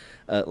grabbed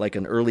like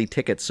an early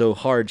ticket so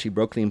hard she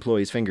broke the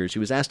employee's fingers. She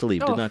was asked to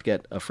leave, did not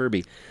get a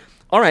Furby.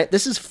 All right,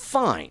 this is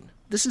fine.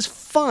 This is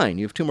fine.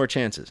 You have 2 more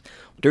chances.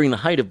 During the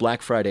height of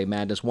Black Friday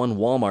madness, one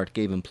Walmart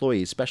gave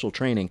employees special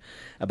training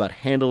about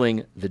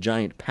handling the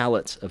giant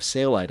pallets of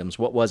sale items.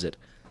 What was it?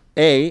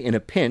 A, in a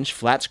pinch,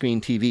 flat-screen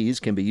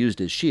TVs can be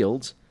used as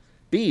shields.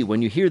 B,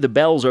 when you hear the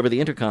bells over the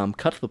intercom,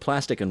 cut the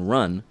plastic and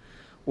run.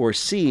 Or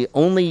C,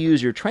 only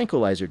use your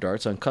tranquilizer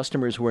darts on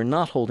customers who are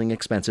not holding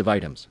expensive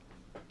items.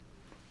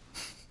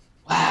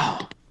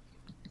 Wow.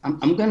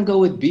 I'm going to go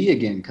with B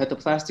again. Cut the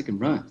plastic and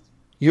run.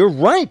 You're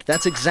right.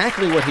 That's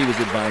exactly what he was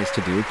advised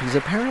to do, because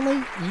apparently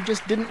you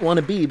just didn't want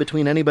to be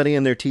between anybody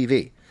and their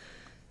TV.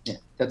 Yeah,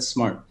 that's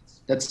smart.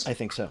 I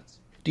think so.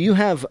 Do you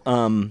have,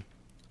 I'm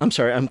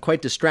sorry, I'm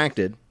quite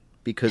distracted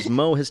because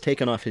Mo has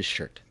taken off his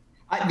shirt.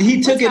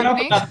 He took it off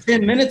about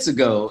 10 minutes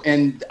ago,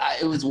 and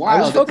it was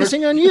wild. I was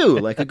focusing on you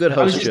like a good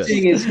host should. I was just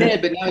seeing his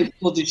head, but now he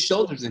pulled his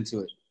shoulders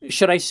into it.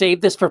 Should I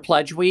save this for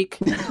Pledge Week?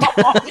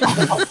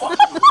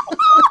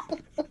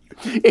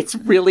 It's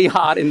really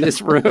hot in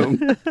this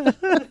room.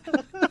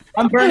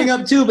 I'm burning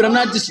up too, but I'm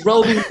not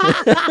disrobing.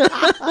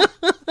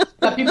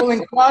 Got people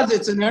in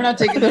closets and they're not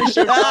taking their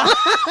shirts off.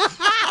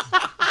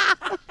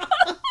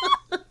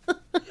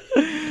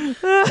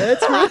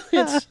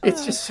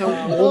 It's just so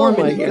warm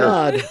in here.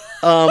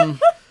 Oh my God.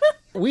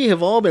 We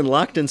have all been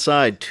locked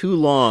inside too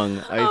long,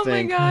 I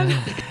think. Oh my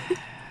God.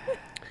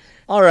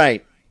 All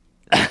right.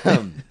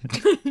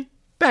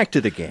 Back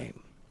to the game.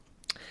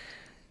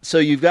 So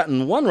you've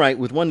gotten 1 right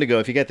with 1 to go.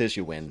 If you get this,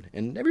 you win.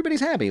 And everybody's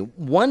happy.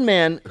 One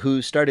man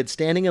who started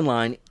standing in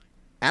line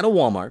at a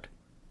Walmart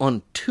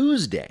on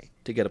Tuesday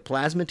to get a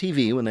plasma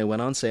TV when they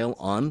went on sale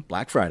on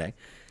Black Friday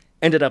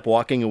ended up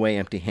walking away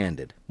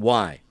empty-handed.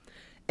 Why?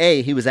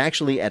 A, he was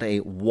actually at a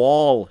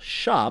wall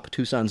shop,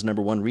 Tucson's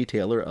 #1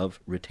 retailer of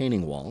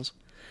retaining walls.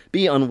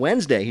 B, on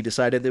Wednesday, he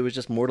decided there was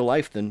just more to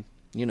life than,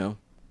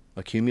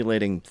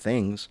 accumulating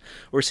things.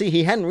 Or C,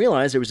 he hadn't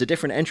realized there was a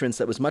different entrance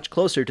that was much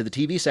closer to the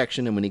TV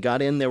section, and when he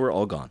got in, they were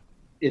all gone.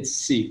 It's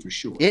C for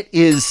sure. It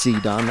is C,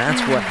 Don.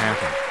 That's what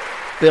happened.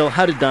 Bill,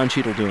 how did Don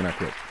Cheadle do in our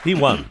quiz? He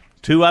won.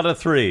 2 out of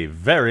 3.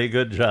 Very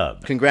good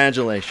job.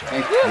 Congratulations.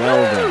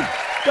 Well done.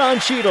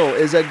 Don Cheadle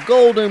is a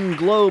Golden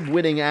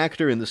Globe-winning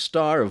actor and the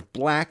star of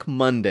Black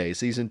Monday.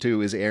 Season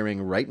 2 is airing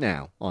right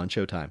now on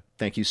Showtime.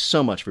 Thank you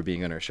so much for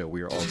being on our show.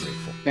 We are all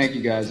grateful. Thank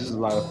you, guys. This is a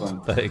lot of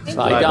fun. Thanks.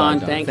 Bye, Don.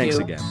 Thank Thanks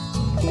you. again.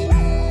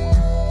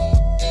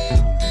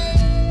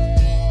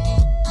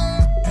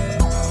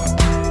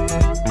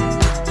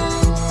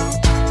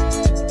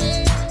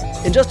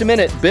 In just a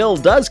minute, Bill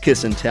does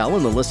kiss and tell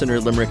in the Listener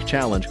Limerick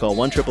Challenge. Call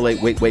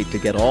 1-888-WAIT-WAIT to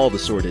get all the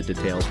sordid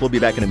details. We'll be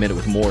back in a minute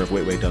with more of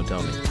Wait, Wait, Don't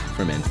Tell Me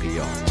from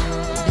NPR.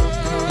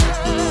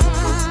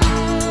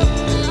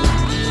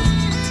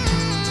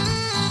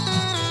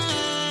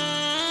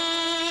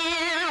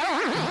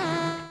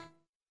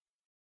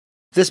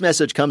 This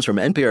message comes from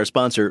NPR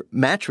sponsor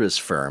Mattress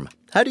Firm.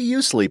 How do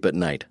you sleep at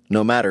night?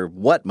 No matter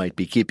what might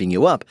be keeping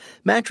you up,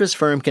 Mattress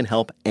Firm can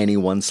help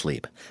anyone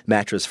sleep.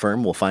 Mattress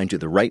Firm will find you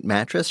the right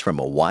mattress from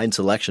a wide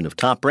selection of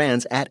top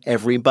brands at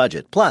every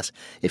budget. Plus,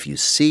 if you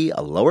see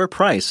a lower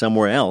price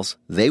somewhere else,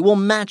 they will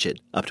match it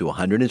up to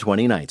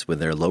 120 nights with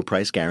their low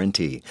price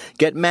guarantee.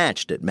 Get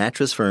matched at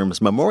Mattress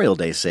Firm's Memorial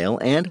Day sale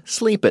and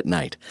sleep at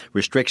night.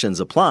 Restrictions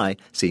apply.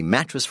 See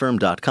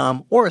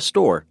mattressfirm.com or a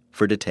store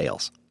for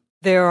details.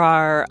 There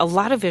are a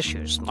lot of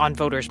issues on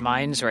voters'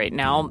 minds right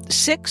now.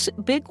 6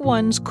 big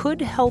ones could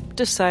help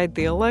decide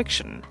the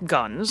election: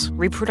 guns,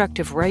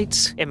 reproductive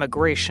rights,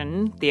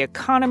 immigration, the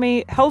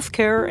economy,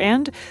 healthcare,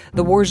 and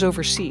the wars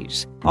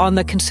overseas. On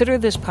the Consider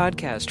This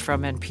podcast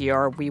from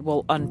NPR, we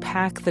will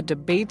unpack the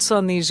debates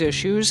on these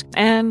issues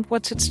and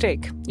what's at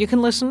stake. You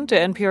can listen to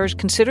NPR's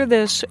Consider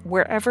This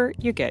wherever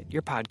you get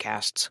your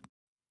podcasts.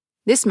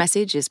 This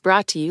message is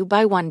brought to you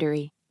by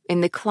Wondery.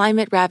 In the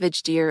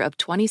climate-ravaged year of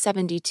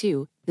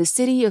 2072, the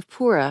city of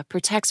Pura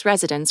protects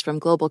residents from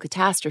global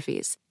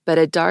catastrophes, but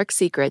a dark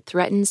secret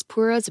threatens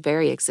Pura's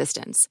very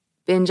existence.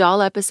 Binge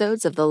all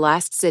episodes of The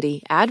Last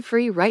City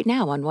ad-free right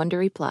now on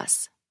Wondery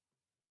Plus.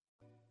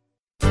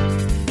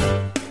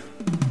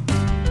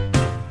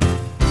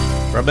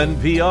 From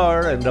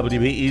NPR and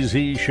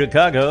WBEZ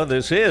Chicago,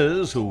 this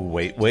is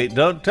Wait, Wait,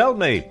 Don't Tell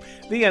Me,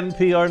 the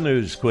NPR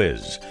News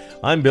Quiz.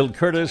 I'm Bill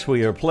Curtis.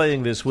 We are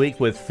playing this week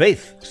with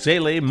Faith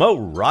Saley, Mo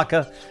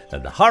Rocca,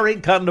 and Hari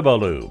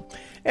Kondabolu.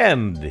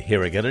 And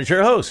here again is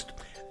your host,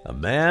 a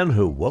man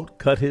who won't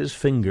cut his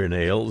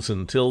fingernails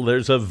until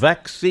there's a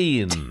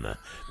vaccine,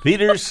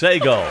 Peter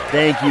Sagal.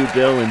 Thank you,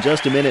 Bill. In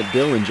just a minute,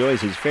 Bill enjoys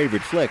his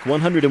favorite flick,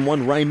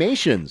 101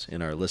 Rimations,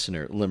 in our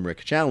Listener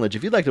Limerick Challenge.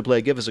 If you'd like to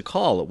play, give us a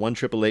call at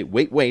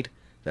 1-888-WAIT-WAIT.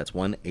 That's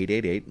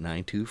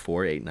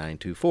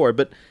 1-888-924-8924.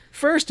 But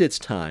first, it's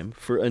time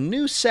for a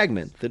new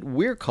segment that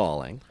we're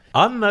calling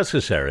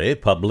Unnecessary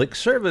Public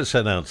Service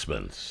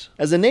Announcements.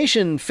 As the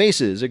nation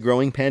faces a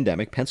growing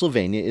pandemic,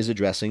 Pennsylvania is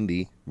addressing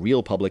the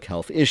real public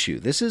health issue.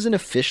 This is an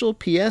official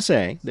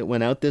PSA that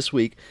went out this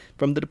week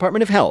from the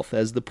Department of Health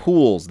as the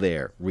pools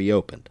there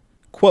reopened.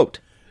 Quote,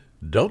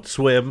 "Don't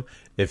swim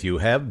if you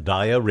have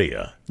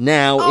diarrhea."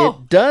 Now,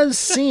 it does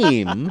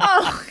seem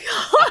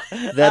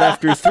that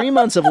after 3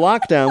 months of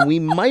lockdown, we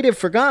might have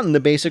forgotten the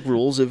basic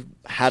rules of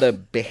how to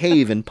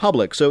behave in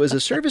public. So as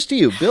a service to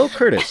you, Bill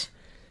Curtis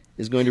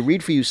is going to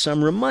read for you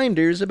some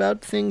reminders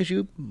about things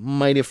you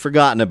might have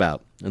forgotten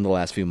about in the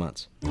last few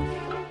months.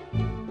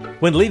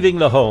 When leaving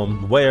the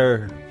home,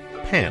 wear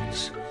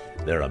pants.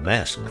 They're a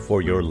mask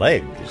for your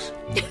legs.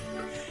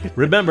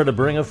 Remember to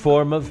bring a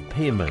form of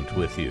payment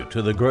with you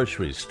to the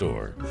grocery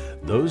store.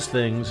 Those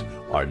things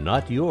are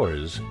not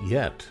yours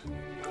yet.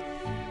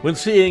 When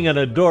seeing an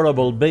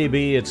adorable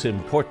baby, it's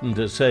important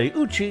to say,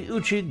 "Oochie,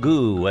 oochie,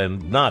 goo,"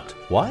 and not,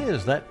 "Why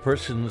is that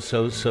person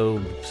so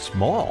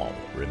small?"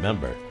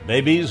 Remember,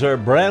 babies are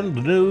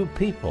brand new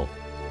people,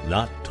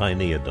 not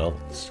tiny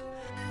adults.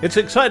 It's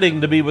exciting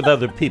to be with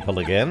other people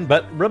again,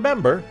 but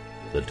remember,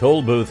 the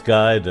toll booth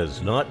guy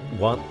does not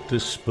want to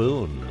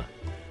spoon.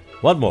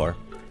 One more,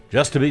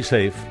 just to be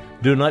safe,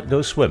 do not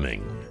go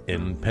swimming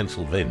in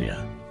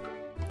Pennsylvania.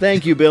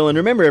 Thank you, Bill. And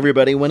remember,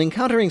 everybody, when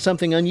encountering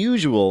something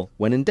unusual,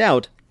 when in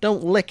doubt,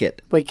 don't lick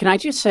it. Wait, can I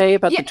just say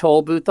about the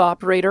toll booth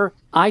operator?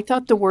 I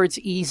thought the words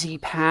easy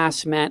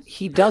pass meant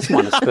he does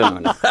want a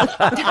spoon.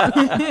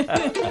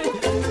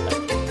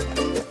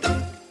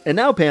 And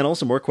now, panel,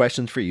 some more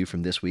questions for you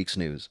from this week's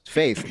news.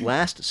 Faith,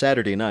 last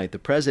Saturday night, the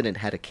president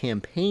had a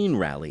campaign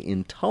rally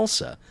in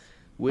Tulsa,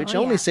 which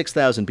only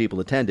 6,000 people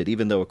attended,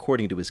 even though,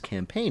 according to his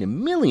campaign,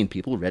 1 million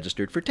people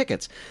registered for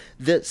tickets.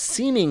 The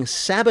seeming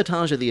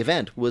sabotage of the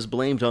event was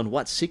blamed on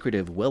what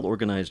secretive,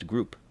 well-organized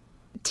group?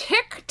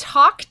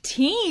 TikTok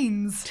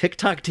teens.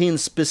 TikTok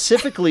teens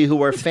specifically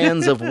who are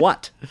fans of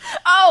what?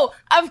 Oh,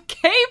 of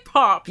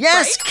K-pop.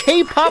 Yes, right?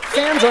 K-pop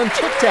fans on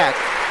TikTok.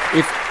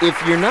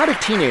 If you're not a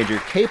teenager,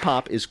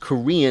 K-pop is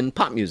Korean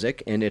pop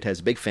music, and it has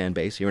a big fan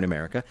base here in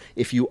America.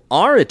 If you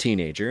are a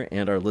teenager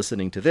and are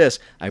listening to this,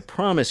 I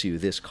promise you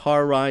this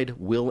car ride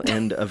will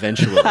end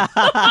eventually.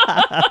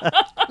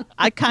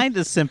 I kind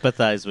of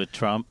sympathize with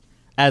Trump,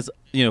 as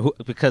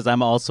because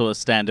I'm also a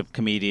stand-up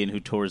comedian who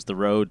tours the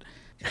road.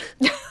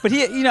 But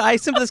I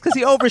sympathize because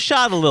he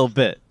overshot a little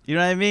bit. You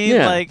know what I mean?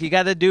 Yeah. Like, you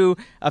got to do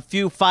a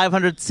few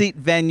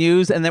 500-seat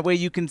venues, and that way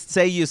you can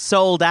say you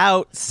sold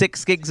out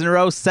 6 gigs in a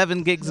row,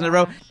 7 gigs in a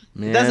row.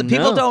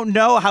 People don't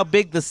know how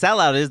big the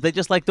sellout is. They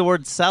just like the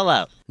word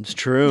sellout. It's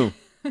true.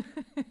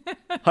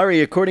 Hari,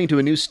 according to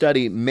a new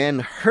study, men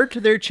hurt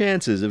their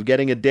chances of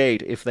getting a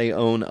date if they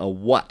own a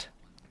what?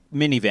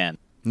 Minivan.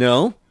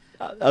 No.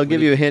 I'll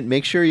give you a hint.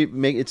 Make sure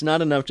it's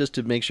not enough just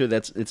to make sure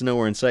it's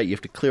nowhere in sight. You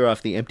have to clear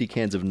off the empty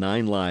cans of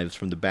 9 Lives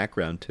from the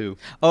background, too.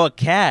 Oh, a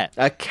cat.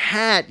 A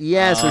cat,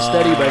 yes. A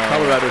study by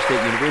Colorado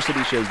State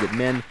University shows that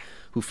men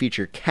who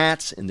feature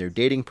cats in their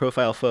dating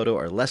profile photo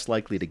are less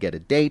likely to get a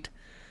date.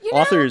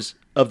 Authors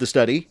of the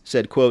study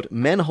said, quote,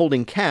 men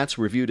holding cats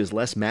were viewed as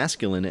less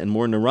masculine and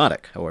more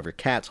neurotic. However,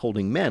 cats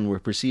holding men were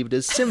perceived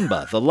as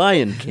Simba, the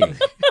Lion King.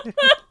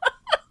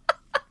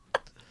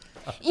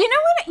 You know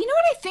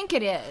what I think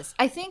it is?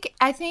 I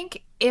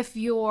think if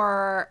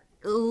you're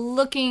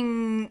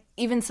looking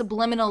even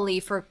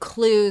subliminally for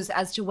clues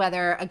as to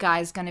whether a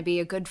guy's going to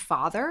be a good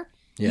father,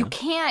 you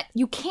can't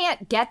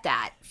get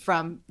that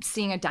from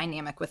seeing a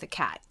dynamic with a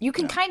cat. You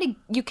can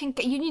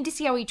you need to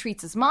see how he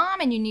treats his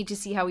mom, and you need to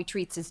see how he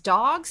treats his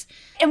dogs.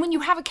 And when you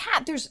have a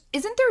cat,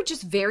 isn't there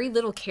just very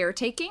little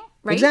caretaking,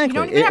 right? Exactly.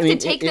 You don't even have to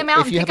take them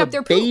out and pick up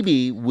their poop. If you have a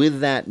baby with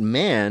that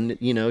man,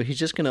 he's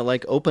just going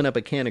to open up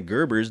a can of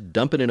Gerber's,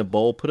 dump it in a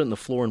bowl, put it on the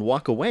floor, and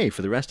walk away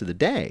for the rest of the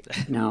day.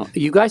 No,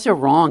 you guys are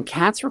wrong.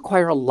 Cats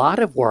require a lot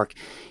of work.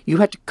 You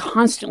have to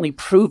constantly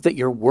prove that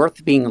you're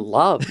worth being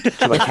loved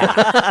to a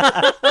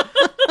cat.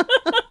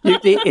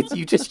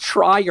 You just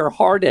try your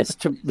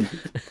hardest to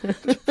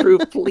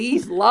prove,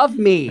 please love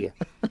me.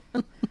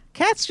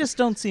 Cats just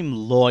don't seem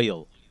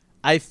loyal.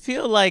 I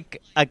feel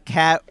like a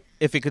cat,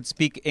 if it could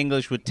speak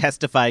English, would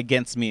testify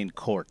against me in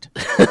court.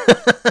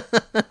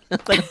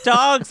 Like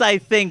dogs, I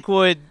think,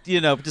 would,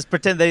 just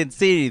pretend they didn't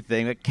see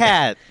anything. A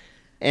cat,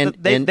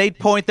 they'd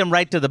point them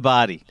right to the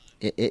body.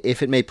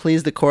 If it may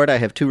please the court, I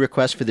have 2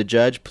 requests for the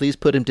judge. Please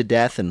put him to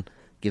death and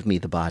give me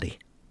the body.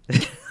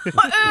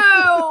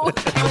 Ew!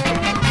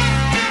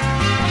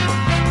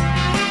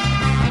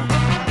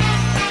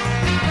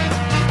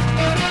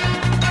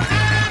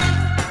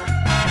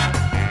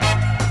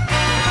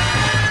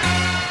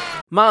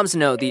 Moms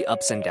know the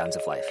ups and downs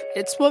of life.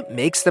 It's what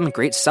makes them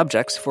great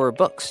subjects for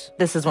books.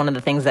 This is one of the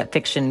things that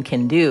fiction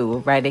can do,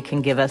 right? It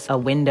can give us a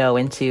window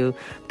into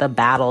the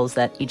battles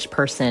that each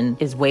person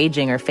is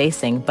waging or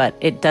facing, but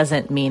it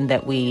doesn't mean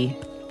that we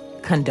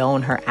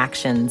condone her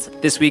actions.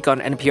 This week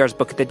on NPR's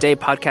Book of the Day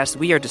podcast,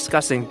 we are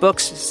discussing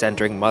books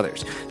centering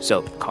mothers.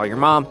 So call your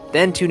mom,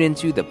 then tune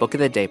into the Book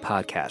of the Day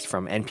podcast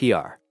from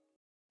NPR.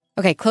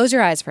 Okay, close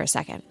your eyes for a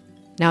second.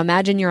 Now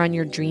imagine you're on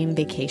your dream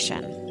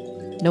vacation.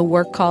 No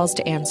work calls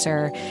to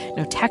answer,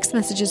 no text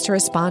messages to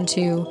respond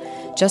to,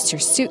 just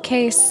your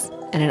suitcase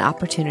and an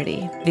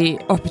opportunity. The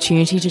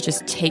opportunity to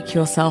just take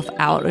yourself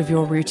out of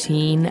your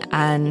routine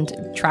and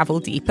travel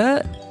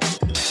deeper.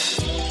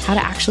 How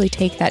to actually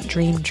take that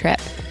dream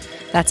trip.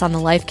 That's on the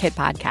Life Kit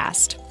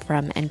podcast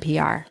from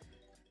NPR.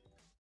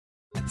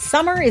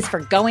 Summer is for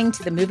going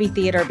to the movie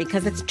theater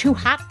because it's too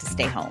hot to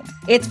stay home.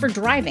 It's for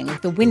driving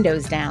with the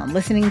windows down,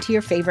 listening to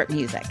your favorite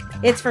music.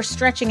 It's for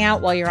stretching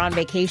out while you're on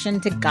vacation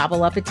to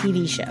gobble up a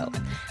TV show.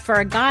 For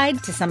a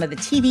guide to some of the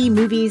TV,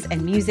 movies,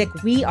 and music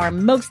we are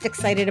most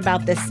excited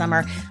about this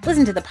summer,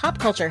 listen to the Pop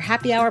Culture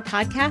Happy Hour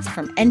podcast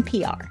from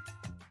NPR.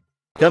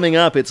 Coming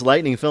up, it's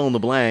Lightning Fill in the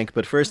Blank,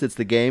 but first it's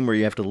the game where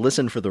you have to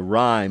listen for the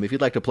rhyme. If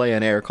you'd like to play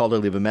on air, call or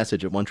leave a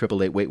message at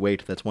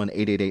 1-888-WAIT-WAIT. That's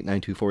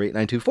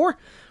 1-888-924-8924.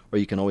 Or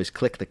you can always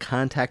click the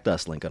Contact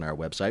Us link on our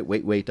website,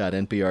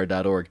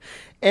 waitwait.npr.org.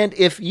 And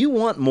if you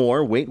want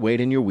more Wait Wait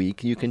in your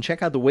week, you can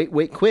check out the Wait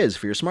Wait quiz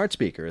for your smart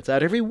speaker. It's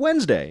out every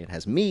Wednesday. It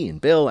has me and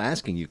Bill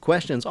asking you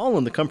questions, all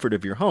in the comfort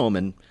of your home,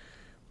 and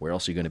where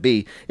else are you going to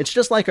be? It's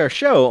just like our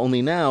show,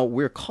 only now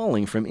we're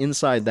calling from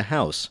inside the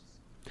house.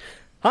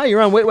 Hi,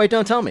 you're on Wait Wait,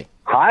 Don't Tell Me.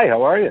 Hi,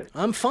 how are you?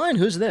 I'm fine.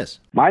 Who's this?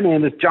 My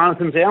name is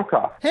Jonathan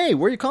Zamkoff. Hey,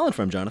 where are you calling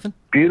from, Jonathan?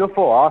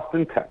 Beautiful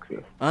Austin,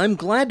 Texas. I'm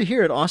glad to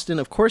hear it. Austin,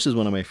 of course, is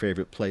one of my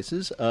favorite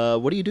places.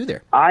 What do you do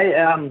there? I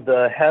am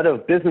the head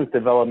of business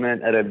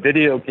development at a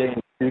video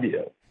game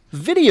studio.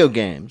 Video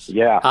games?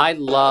 Yeah. I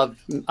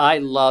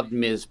loved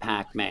Ms.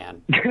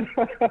 Pac-Man.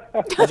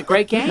 It was a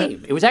great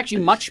game. It was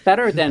actually much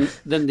better than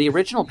the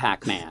original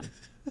Pac-Man.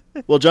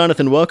 Well,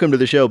 Jonathan, welcome to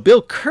the show.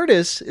 Bill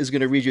Curtis is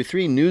going to read you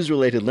 3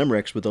 news-related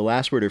limericks with the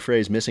last word or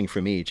phrase missing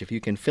from each. If you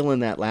can fill in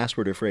that last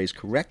word or phrase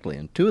correctly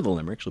in 2 of the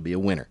limericks, you'll be a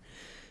winner.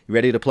 You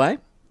ready to play?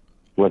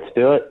 Let's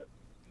do it.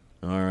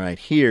 All right,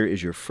 here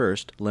is your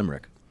first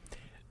limerick.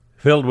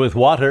 Filled with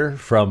water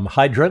from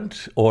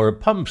hydrant or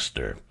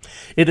pumpster,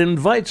 it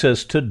invites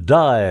us to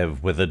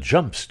dive with a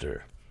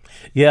jumpster.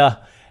 Yeah,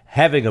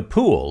 having a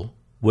pool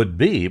would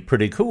be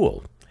pretty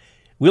cool.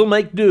 We'll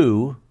make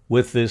do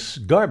with this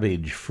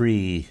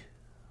garbage-free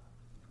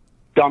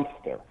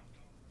dumpster.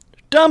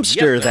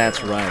 Dumpster, Yep.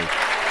 that's right.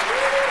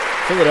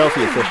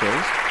 Philadelphia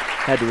officials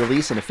had to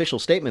release an official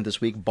statement this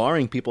week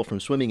barring people from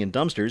swimming in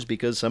dumpsters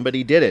because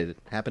somebody did it. It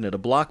happened at a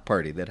block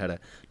party that had a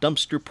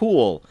dumpster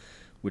pool,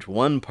 which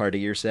one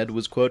partier said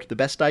was, quote, the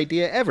best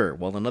idea ever,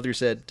 while another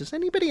said, does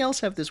anybody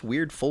else have this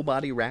weird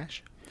full-body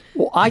rash?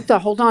 Well, I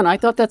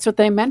thought that's what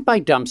they meant by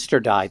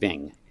dumpster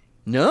diving.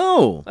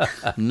 No,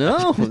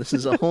 this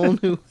is a whole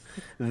new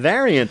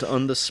variant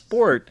on the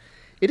sport.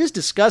 It is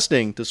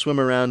disgusting to swim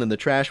around in the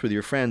trash with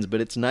your friends,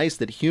 but it's nice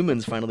that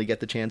humans finally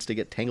get the chance to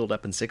get tangled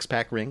up in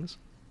six-pack rings.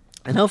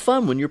 And how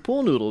fun when your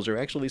pool noodles are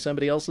actually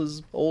somebody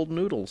else's old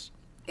noodles.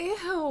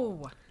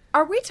 Ew.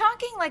 Are we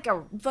talking like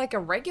a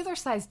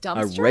regular-sized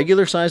dumpster? A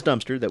regular-sized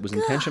dumpster that was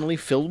intentionally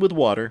filled with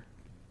water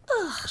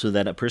so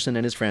that a person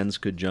and his friends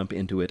could jump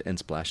into it and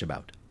splash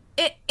about.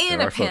 In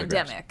a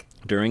pandemic.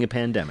 During a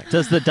pandemic.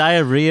 Does the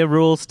diarrhea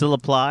rule still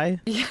apply?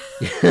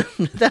 At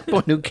that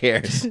point, who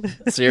cares?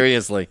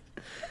 Seriously.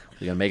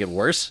 You gonna make it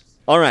worse?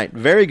 All right,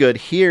 very good.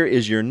 Here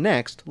is your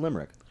next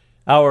limerick.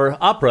 Our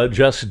opera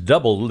just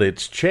doubled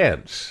its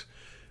chance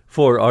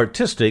for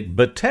artistic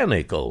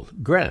botanical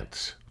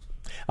grants.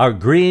 Our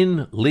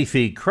green,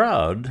 leafy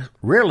crowd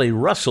rarely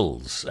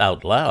rustles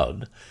out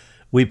loud.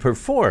 We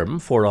perform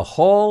for a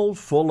hall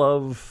full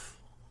of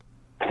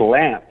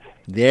plants.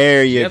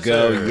 There you Yes,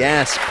 go. sir.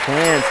 Yes,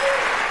 plants.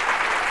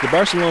 The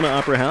Barcelona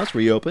Opera House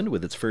reopened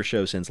with its first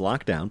show since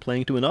lockdown,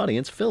 playing to an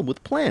audience filled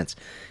with plants.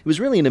 It was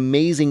really an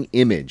amazing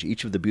image.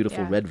 Each of the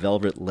beautiful red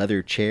velvet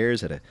leather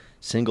chairs had a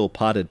single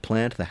potted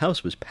plant. The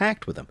house was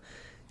packed with them.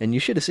 And you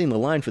should have seen the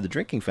line for the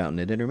drinking fountain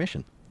at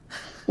intermission.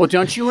 Well,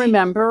 don't you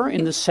remember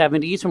in the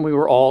 70s when we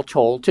were all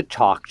told to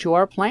talk to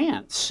our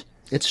plants?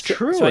 It's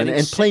true, So I and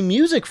think play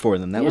music for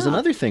them. That was Yeah.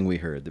 another thing we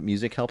heard, that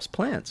music helps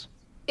plants.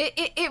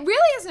 It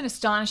really is an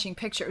astonishing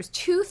picture. It was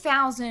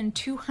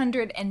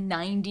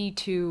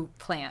 2,292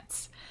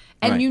 plants.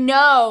 And Right. you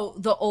know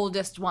the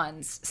oldest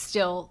ones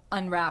still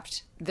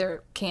unwrapped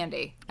their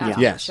candy after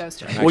the Yes. show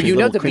started. Well, you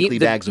know the crinkly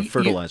bags of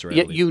fertilizer. I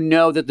believe. You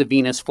know that the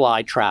Venus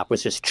flytrap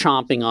was just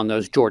chomping on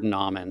those Jordan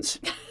almonds.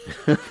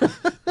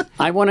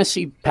 I want to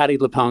see Patti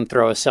LuPone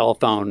throw a cell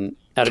phone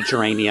at a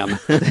geranium.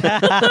 Wait,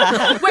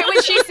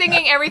 when she's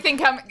singing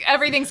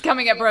everything's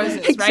coming up roses,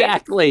 right?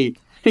 Exactly.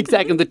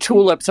 Exactly. The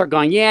tulips are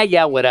going,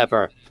 yeah,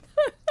 whatever.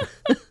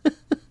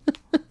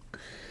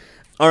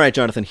 All right,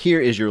 Jonathan,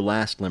 here is your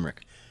last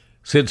limerick.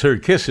 Since her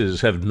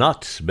kisses have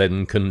not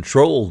been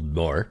controlled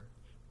more,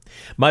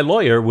 my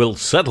lawyer will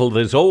settle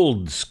this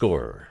old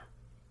score.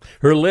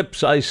 Her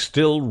lips I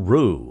still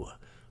rue,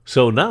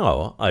 so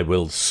now I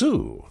will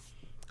sue,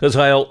 'cause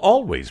I'll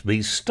always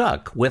be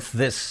stuck with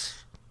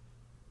this.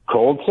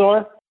 Cold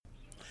sore?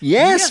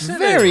 Yes, Yes, it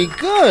very is.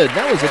 good.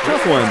 That was a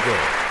tough one.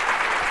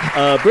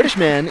 A British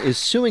man is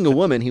suing a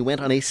woman he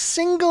went on a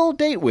single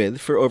date with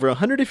for over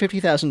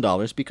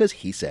 $150,000 because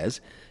he says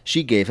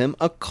she gave him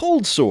a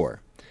cold sore.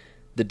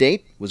 The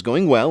date was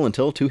going well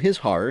until, to his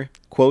horror,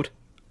 quote,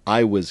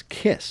 I was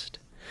kissed.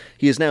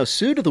 He has now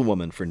sued the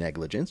woman for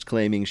negligence,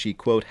 claiming she,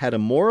 quote, had a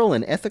moral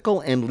and ethical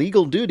and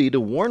legal duty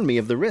to warn me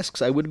of the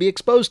risks I would be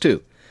exposed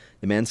to.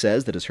 The man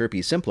says that his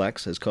herpes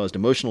simplex has caused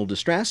emotional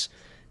distress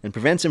and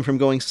prevents him from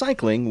going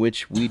cycling,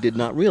 which we did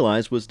not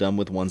realize was done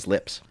with one's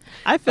lips.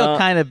 I feel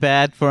kind of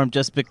bad for him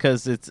just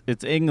because it's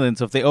England,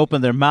 so if they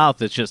open their mouth,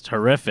 it's just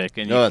horrific.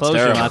 And you Oh, it's close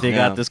your terrible, mouth, you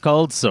yeah. got this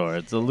cold sore.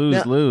 It's a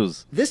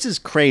lose-lose. This is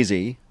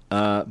crazy,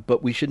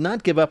 but we should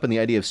not give up on the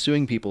idea of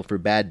suing people for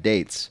bad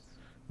dates,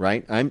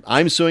 right?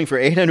 I'm suing for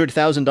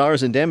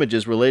 $800,000 in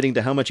damages relating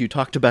to how much you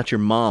talked about your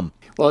mom.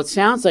 Well, it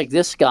sounds like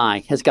this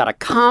guy has got a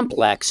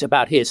complex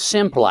about his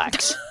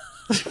simplex.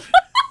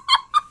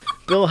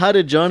 Bill, how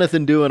did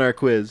Jonathan do on our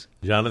quiz?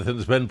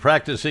 Jonathan's been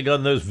practicing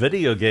on those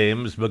video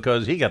games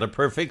because he got a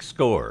perfect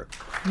score.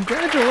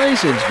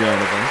 Congratulations,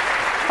 Jonathan.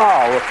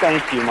 Oh, well,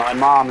 thank you. My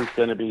mom is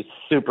going to be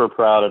super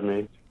proud of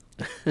me.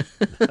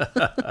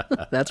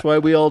 That's why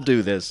we all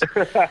do this.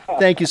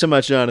 Thank you so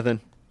much, Jonathan.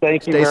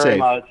 Thank you Stay very safe.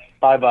 much.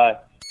 Bye-bye.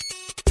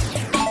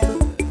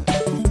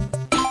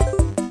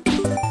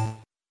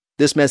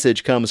 This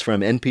message comes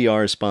from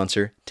NPR's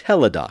sponsor,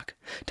 Teladoc.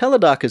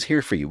 Teladoc is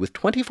here for you with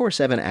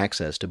 24/7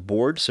 access to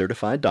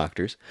board-certified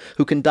doctors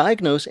who can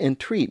diagnose and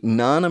treat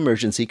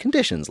non-emergency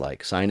conditions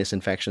like sinus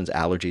infections,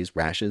 allergies,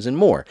 rashes, and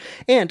more.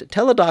 And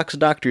Teladoc's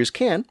doctors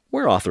can,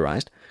 where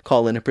authorized,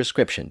 call in a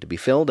prescription to be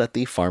filled at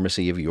the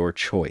pharmacy of your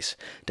choice.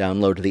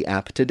 Download the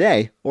app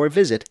today or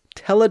visit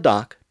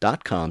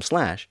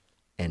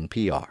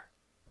teladoc.com/NPR.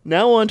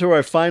 Now on to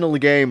our final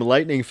game,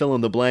 Lightning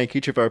Fill-in-the-Blank.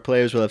 Each of our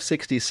players will have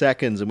 60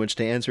 seconds in which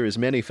to answer as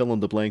many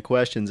fill-in-the-blank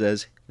questions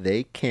as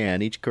they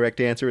can. Each correct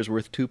answer is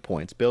worth 2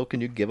 points. Bill, can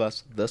you give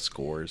us the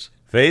scores?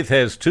 Faith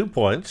has 2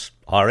 points.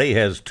 Hari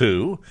has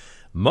 2.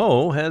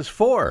 Mo has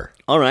 4.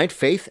 All right,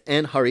 Faith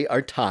and Hari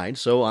are tied,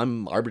 so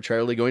I'm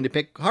arbitrarily going to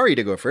pick Hari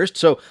to go first.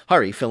 So,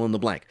 Hari, fill in the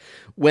blank.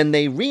 When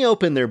they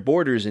reopen their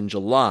borders in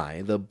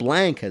July, the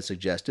blank has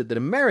suggested that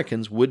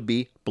Americans would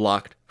be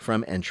blocked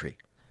from entry.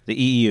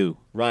 The EU.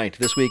 Right.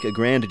 This week, a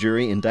grand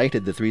jury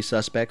indicted the 3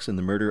 suspects in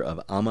the murder of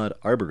Ahmaud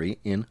Arbery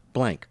in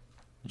blank.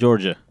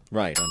 Georgia.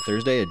 Right. On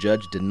Thursday, a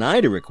judge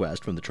denied a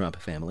request from the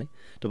Trump family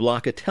to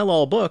block a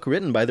tell-all book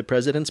written by the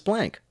president's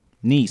blank.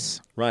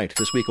 Nice. Right.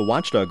 This week, a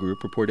watchdog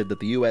group reported that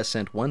the U.S.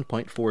 sent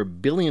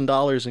 $1.4 billion in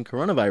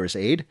coronavirus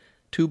aid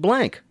to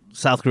blank.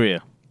 South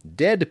Korea.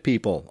 Dead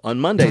people. On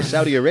Monday,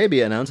 Saudi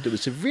Arabia announced it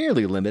was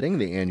severely limiting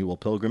the annual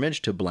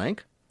pilgrimage to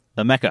blank.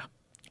 The Mecca.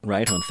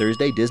 Right. On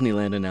Thursday,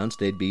 Disneyland announced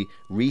they'd be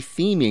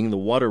retheming the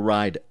water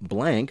ride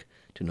blank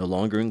to no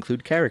longer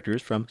include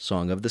characters from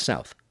Song of the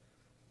South.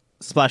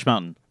 Splash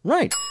Mountain.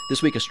 Right.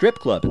 This week, a strip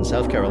club in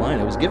South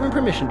Carolina was given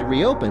permission to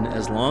reopen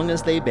as long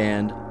as they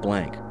banned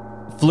blank.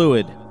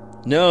 Fluid.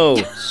 No.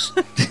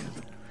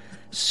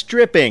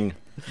 Stripping.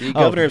 The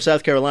governor of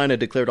South Carolina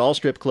declared all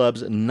strip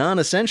clubs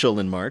non-essential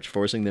in March,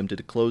 forcing them to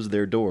close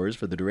their doors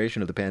for the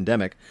duration of the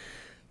pandemic.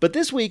 But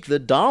this week, the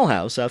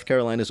Dollhouse, South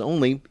Carolina's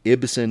only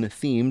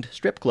Ibsen-themed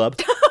strip club,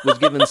 was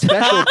given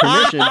special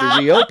permission to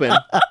reopen,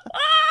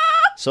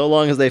 so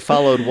long as they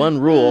followed one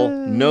rule: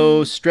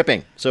 no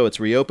stripping. So it's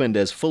reopened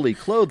as fully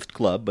clothed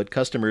club, but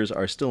customers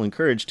are still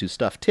encouraged to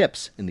stuff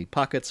tips in the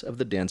pockets of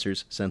the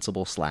dancers'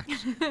 sensible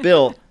slacks.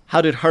 Bill,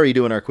 how did Hurry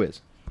do in our quiz?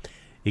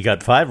 He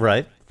got 5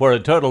 right for a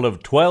total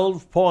of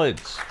 12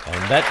 points,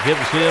 and that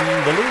gives him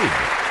the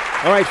lead.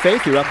 All right,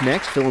 Faith, you're up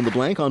next. Fill in the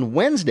blank. On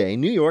Wednesday,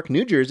 New York,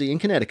 New Jersey,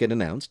 and Connecticut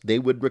announced they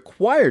would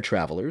require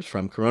travelers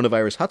from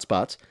coronavirus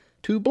hotspots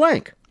to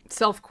blank.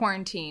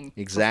 Self-quarantine.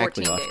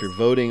 Exactly. For 14 After days.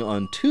 voting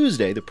on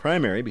Tuesday, the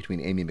primary between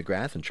Amy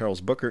McGrath and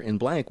Charles Booker in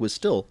blank was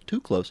still too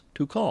close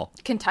to call.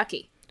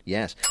 Kentucky.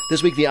 Yes.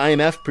 This week, the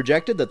IMF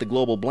projected that the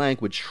global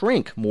blank would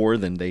shrink more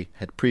than they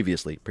had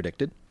previously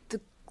predicted. The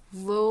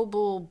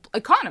global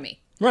economy.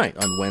 Right.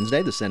 On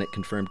Wednesday, the Senate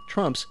confirmed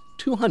Trump's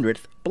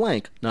 200th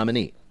blank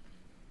nominee.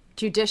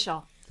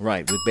 Judicial.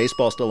 Right. With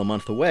baseball still a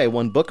month away,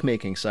 one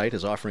bookmaking site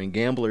is offering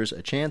gamblers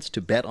a chance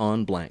to bet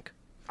on blank.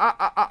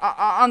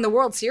 On the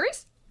World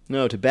Series?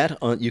 No,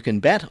 you can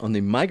bet on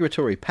the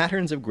migratory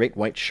patterns of great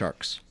white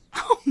sharks.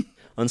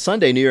 On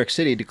Sunday, New York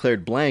City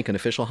declared blank an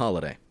official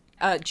holiday.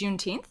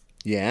 Juneteenth?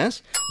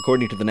 Yes.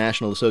 According to the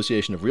National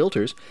Association of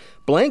Realtors,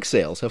 blank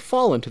sales have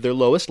fallen to their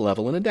lowest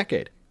level in a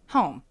decade.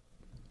 Home.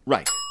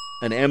 Right.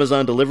 An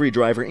Amazon delivery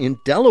driver in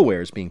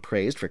Delaware is being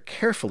praised for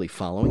carefully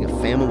following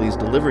a family's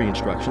delivery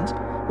instructions,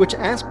 which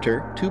asked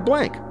her to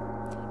blank.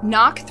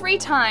 Knock 3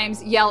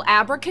 times, yell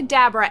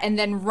abracadabra, and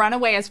then run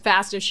away as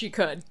fast as she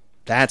could.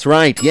 That's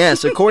right,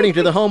 yes. According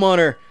to the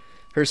homeowner,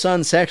 her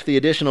son set the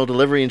additional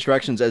delivery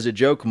instructions as a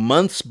joke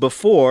months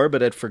before,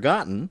 but had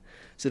forgotten.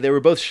 So they were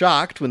both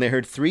shocked when they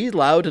heard 3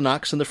 loud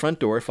knocks on the front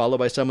door, followed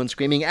by someone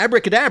screaming,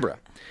 abracadabra.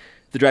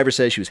 The driver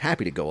says she was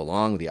happy to go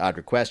along with the odd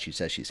request. She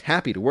says she's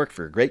happy to work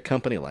for a great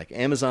company like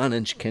Amazon,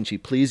 and can she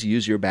please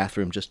use your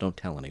bathroom? Just don't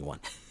tell anyone.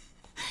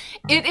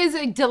 It is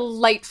a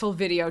delightful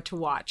video to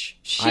watch.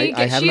 She's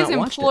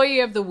Employee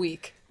of the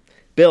Week.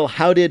 Bill,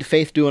 how did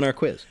Faith do in our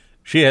quiz?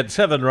 She had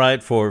 7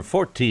 right for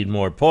 14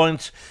 more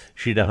points.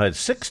 She now has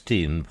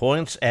 16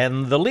 points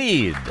and the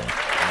lead.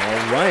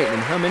 All right,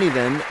 and how many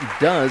then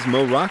does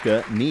Mo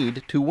Rocca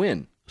need to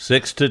win?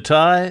 6 to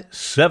tie,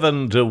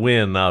 7 to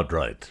win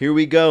outright. Here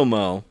we go,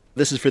 Mo.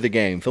 This is for the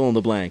game. Fill in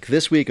the blank.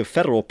 This week, a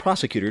federal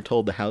prosecutor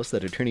told the House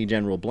that Attorney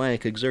General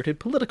blank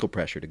exerted political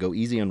pressure to go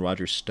easy on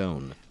Roger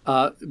Stone.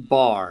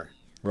 Barr.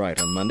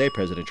 Right. On Monday,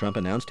 President Trump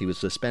announced he was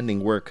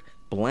suspending work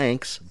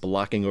blanks,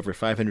 blocking over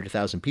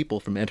 500,000 people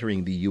from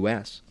entering the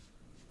U.S.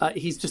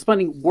 He's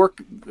suspending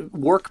work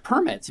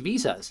permits,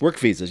 visas. Work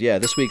visas, yeah.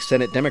 This week,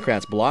 Senate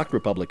Democrats blocked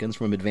Republicans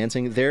from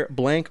advancing their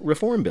blank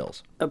reform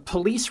bills. A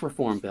police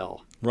reform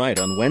bill. Right.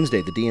 On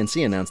Wednesday, the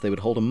DNC announced they would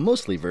hold a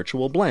mostly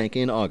virtual blank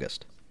in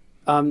August.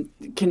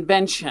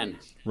 Convention.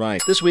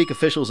 Right. This week,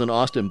 officials in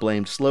Austin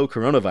blamed slow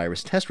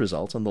coronavirus test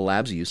results on the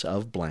lab's use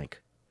of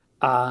blank.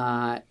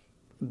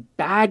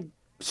 Bad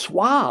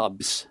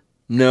swabs.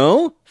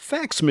 No,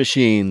 fax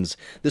machines.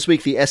 This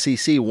week, the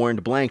SEC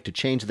warned blank to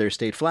change their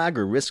state flag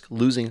or risk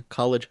losing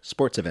college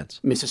sports events.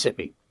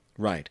 Mississippi.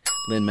 Right.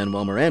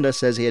 Lin-Manuel Miranda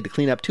says he had to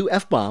clean up 2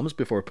 F-bombs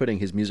before putting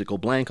his musical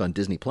blank on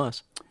Disney+.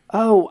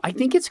 Oh, I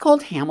think it's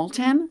called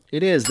Hamilton.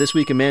 It is. This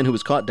week, a man who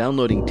was caught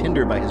downloading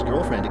Tinder by his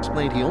girlfriend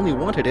explained he only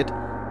wanted it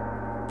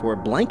for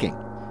blanking.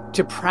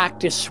 To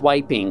practice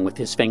swiping with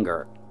his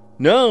finger.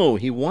 No,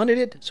 he wanted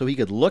it so he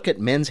could look at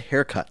men's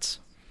haircuts.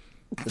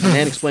 As the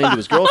man explained to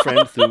his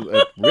girlfriend through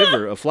a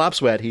river of flop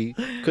sweat, he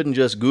couldn't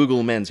just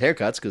Google men's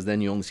haircuts because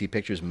then you only see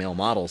pictures of male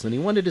models, and he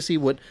wanted to see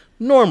what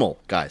normal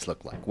guys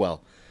look like.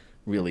 Well,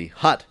 really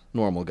hot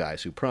normal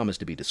guys who promise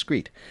to be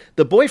discreet.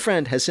 The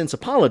boyfriend has since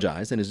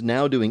apologized and is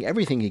now doing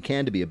everything he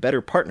can to be a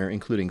better partner,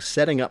 including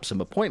setting up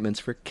some appointments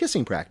for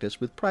kissing practice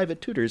with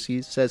private tutors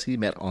he says he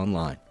met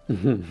online.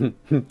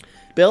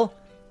 Bill,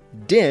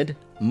 did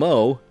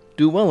Mo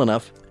do well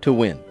enough to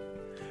win?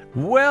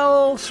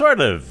 Well,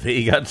 sort of.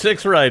 He got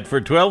 6 right for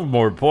 12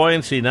 more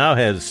points. He now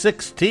has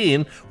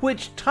 16,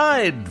 which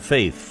tied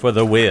Faith for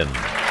the win.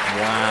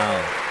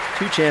 Wow.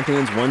 2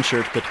 champions, 1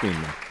 shirt between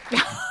them.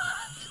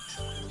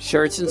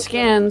 Shirts and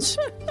skins.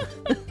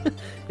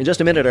 In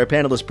just a minute, our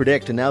panelists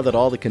predict, now that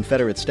all the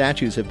Confederate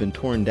statues have been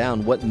torn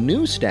down, what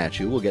new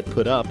statue will get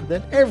put up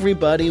that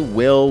everybody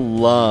will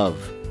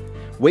love.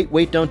 Wait,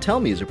 Wait, Don't Tell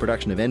Me is a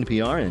production of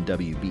NPR and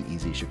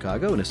WBEZ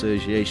Chicago in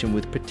association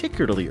with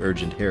particularly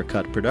urgent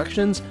haircut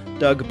productions,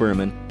 Doug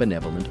Berman,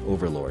 Benevolent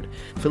Overlord.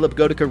 Philip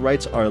Godica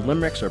writes our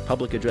limericks. Our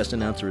public address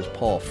announcer is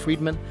Paul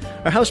Friedman.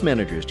 Our house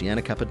manager is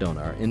Gianna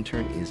Capadona. Our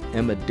intern is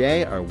Emma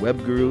Day. Our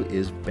web guru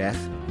is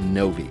Beth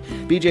Novi.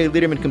 BJ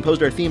Liederman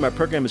composed our theme. Our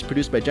program is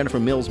produced by Jennifer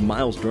Mills,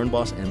 Miles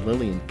Dornbos, and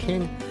Lillian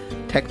King.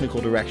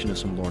 Technical direction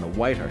is from Lorna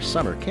White. Our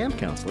summer camp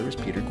counselor is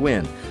Peter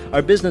Gwynn.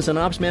 Our business and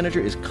ops manager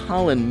is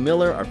Colin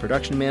Miller. Our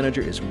production manager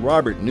is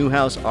Robert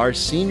Newhouse. Our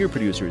senior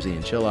producer is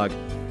Ian Chillog.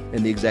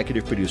 And the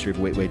executive producer of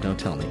Wait, Wait, Don't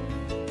Tell Me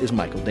is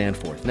Michael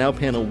Danforth. Now,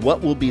 panel,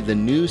 what will be the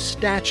new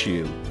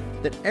statue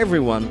that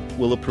everyone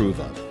will approve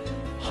of?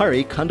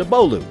 Hari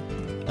Kondabolu.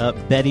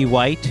 Betty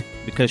White,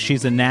 because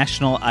she's a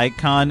national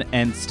icon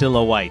and still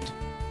a white.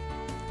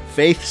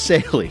 Faith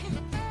Saley.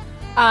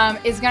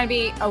 Is going to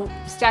be a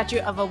statue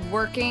of a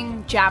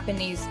working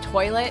Japanese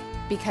toilet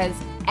because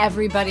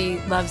everybody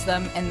loves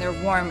them and they're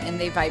warm and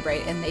they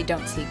vibrate and they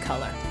don't see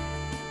color.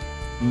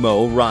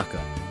 Mo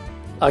Rocca.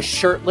 A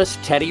shirtless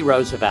Teddy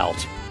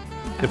Roosevelt.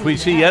 If we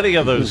see any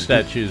of those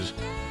statues,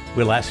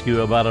 we'll ask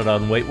you about it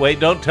on Wait, Wait,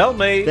 Don't Tell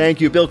Me.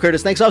 Thank you, Bill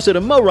Curtis. Thanks also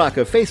to Mo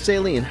Rocca, Faith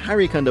Saley, and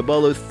Hari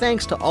Kondabolu.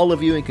 Thanks to all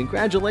of you, and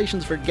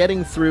congratulations for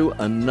getting through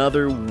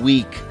another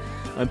week.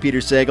 I'm Peter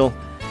Sagal,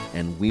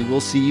 and we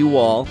will see you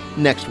all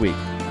next week.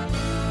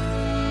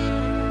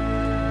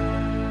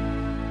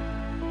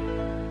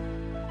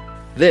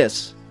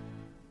 This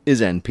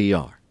is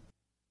NPR.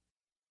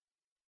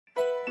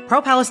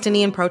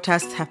 Pro-Palestinian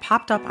protests have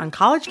popped up on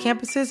college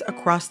campuses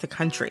across the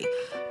country.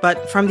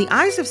 But from the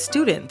eyes of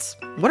students,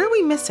 what are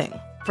we missing?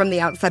 From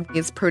the outside,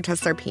 these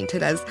protests are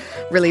painted as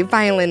really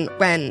violent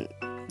when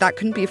that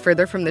couldn't be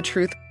further from the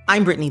truth.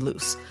 I'm Brittany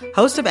Luce,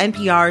 host of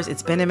NPR's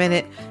It's Been a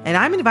Minute, and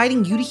I'm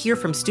inviting you to hear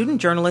from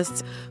student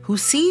journalists who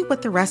see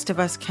what the rest of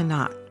us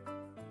cannot.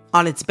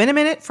 On It's Been a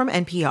Minute from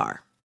NPR.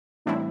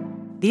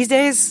 These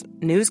days,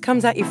 news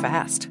comes at you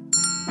fast.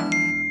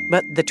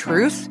 But the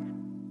truth?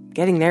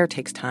 Getting there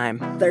takes time.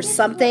 There's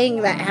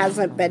something that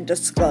hasn't been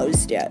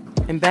disclosed yet.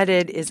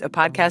 Embedded is a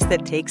podcast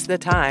that takes the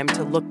time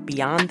to look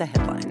beyond the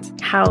headlines.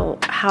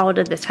 How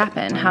did this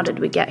happen? How did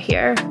we get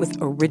here? With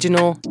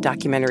original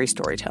documentary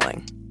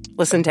storytelling.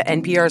 Listen to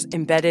NPR's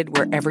Embedded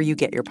wherever you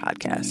get your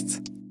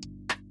podcasts.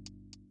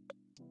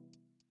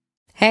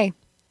 Hey,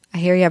 I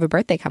hear you have a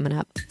birthday coming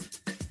up.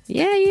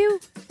 Yeah, you.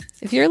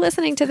 If you're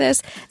listening to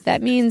this,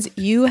 that means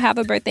you have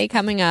a birthday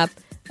coming up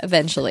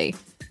eventually.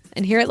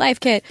 And here at Life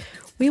Kit,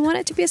 we want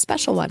it to be a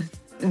special one.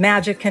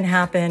 Magic can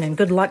happen and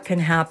good luck can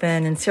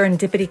happen and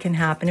serendipity can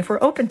happen if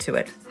we're open to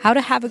it. How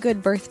to have a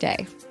good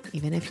birthday,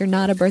 even if you're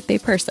not a birthday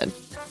person.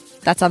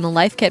 That's on the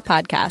Life Kit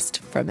podcast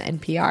from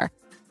NPR.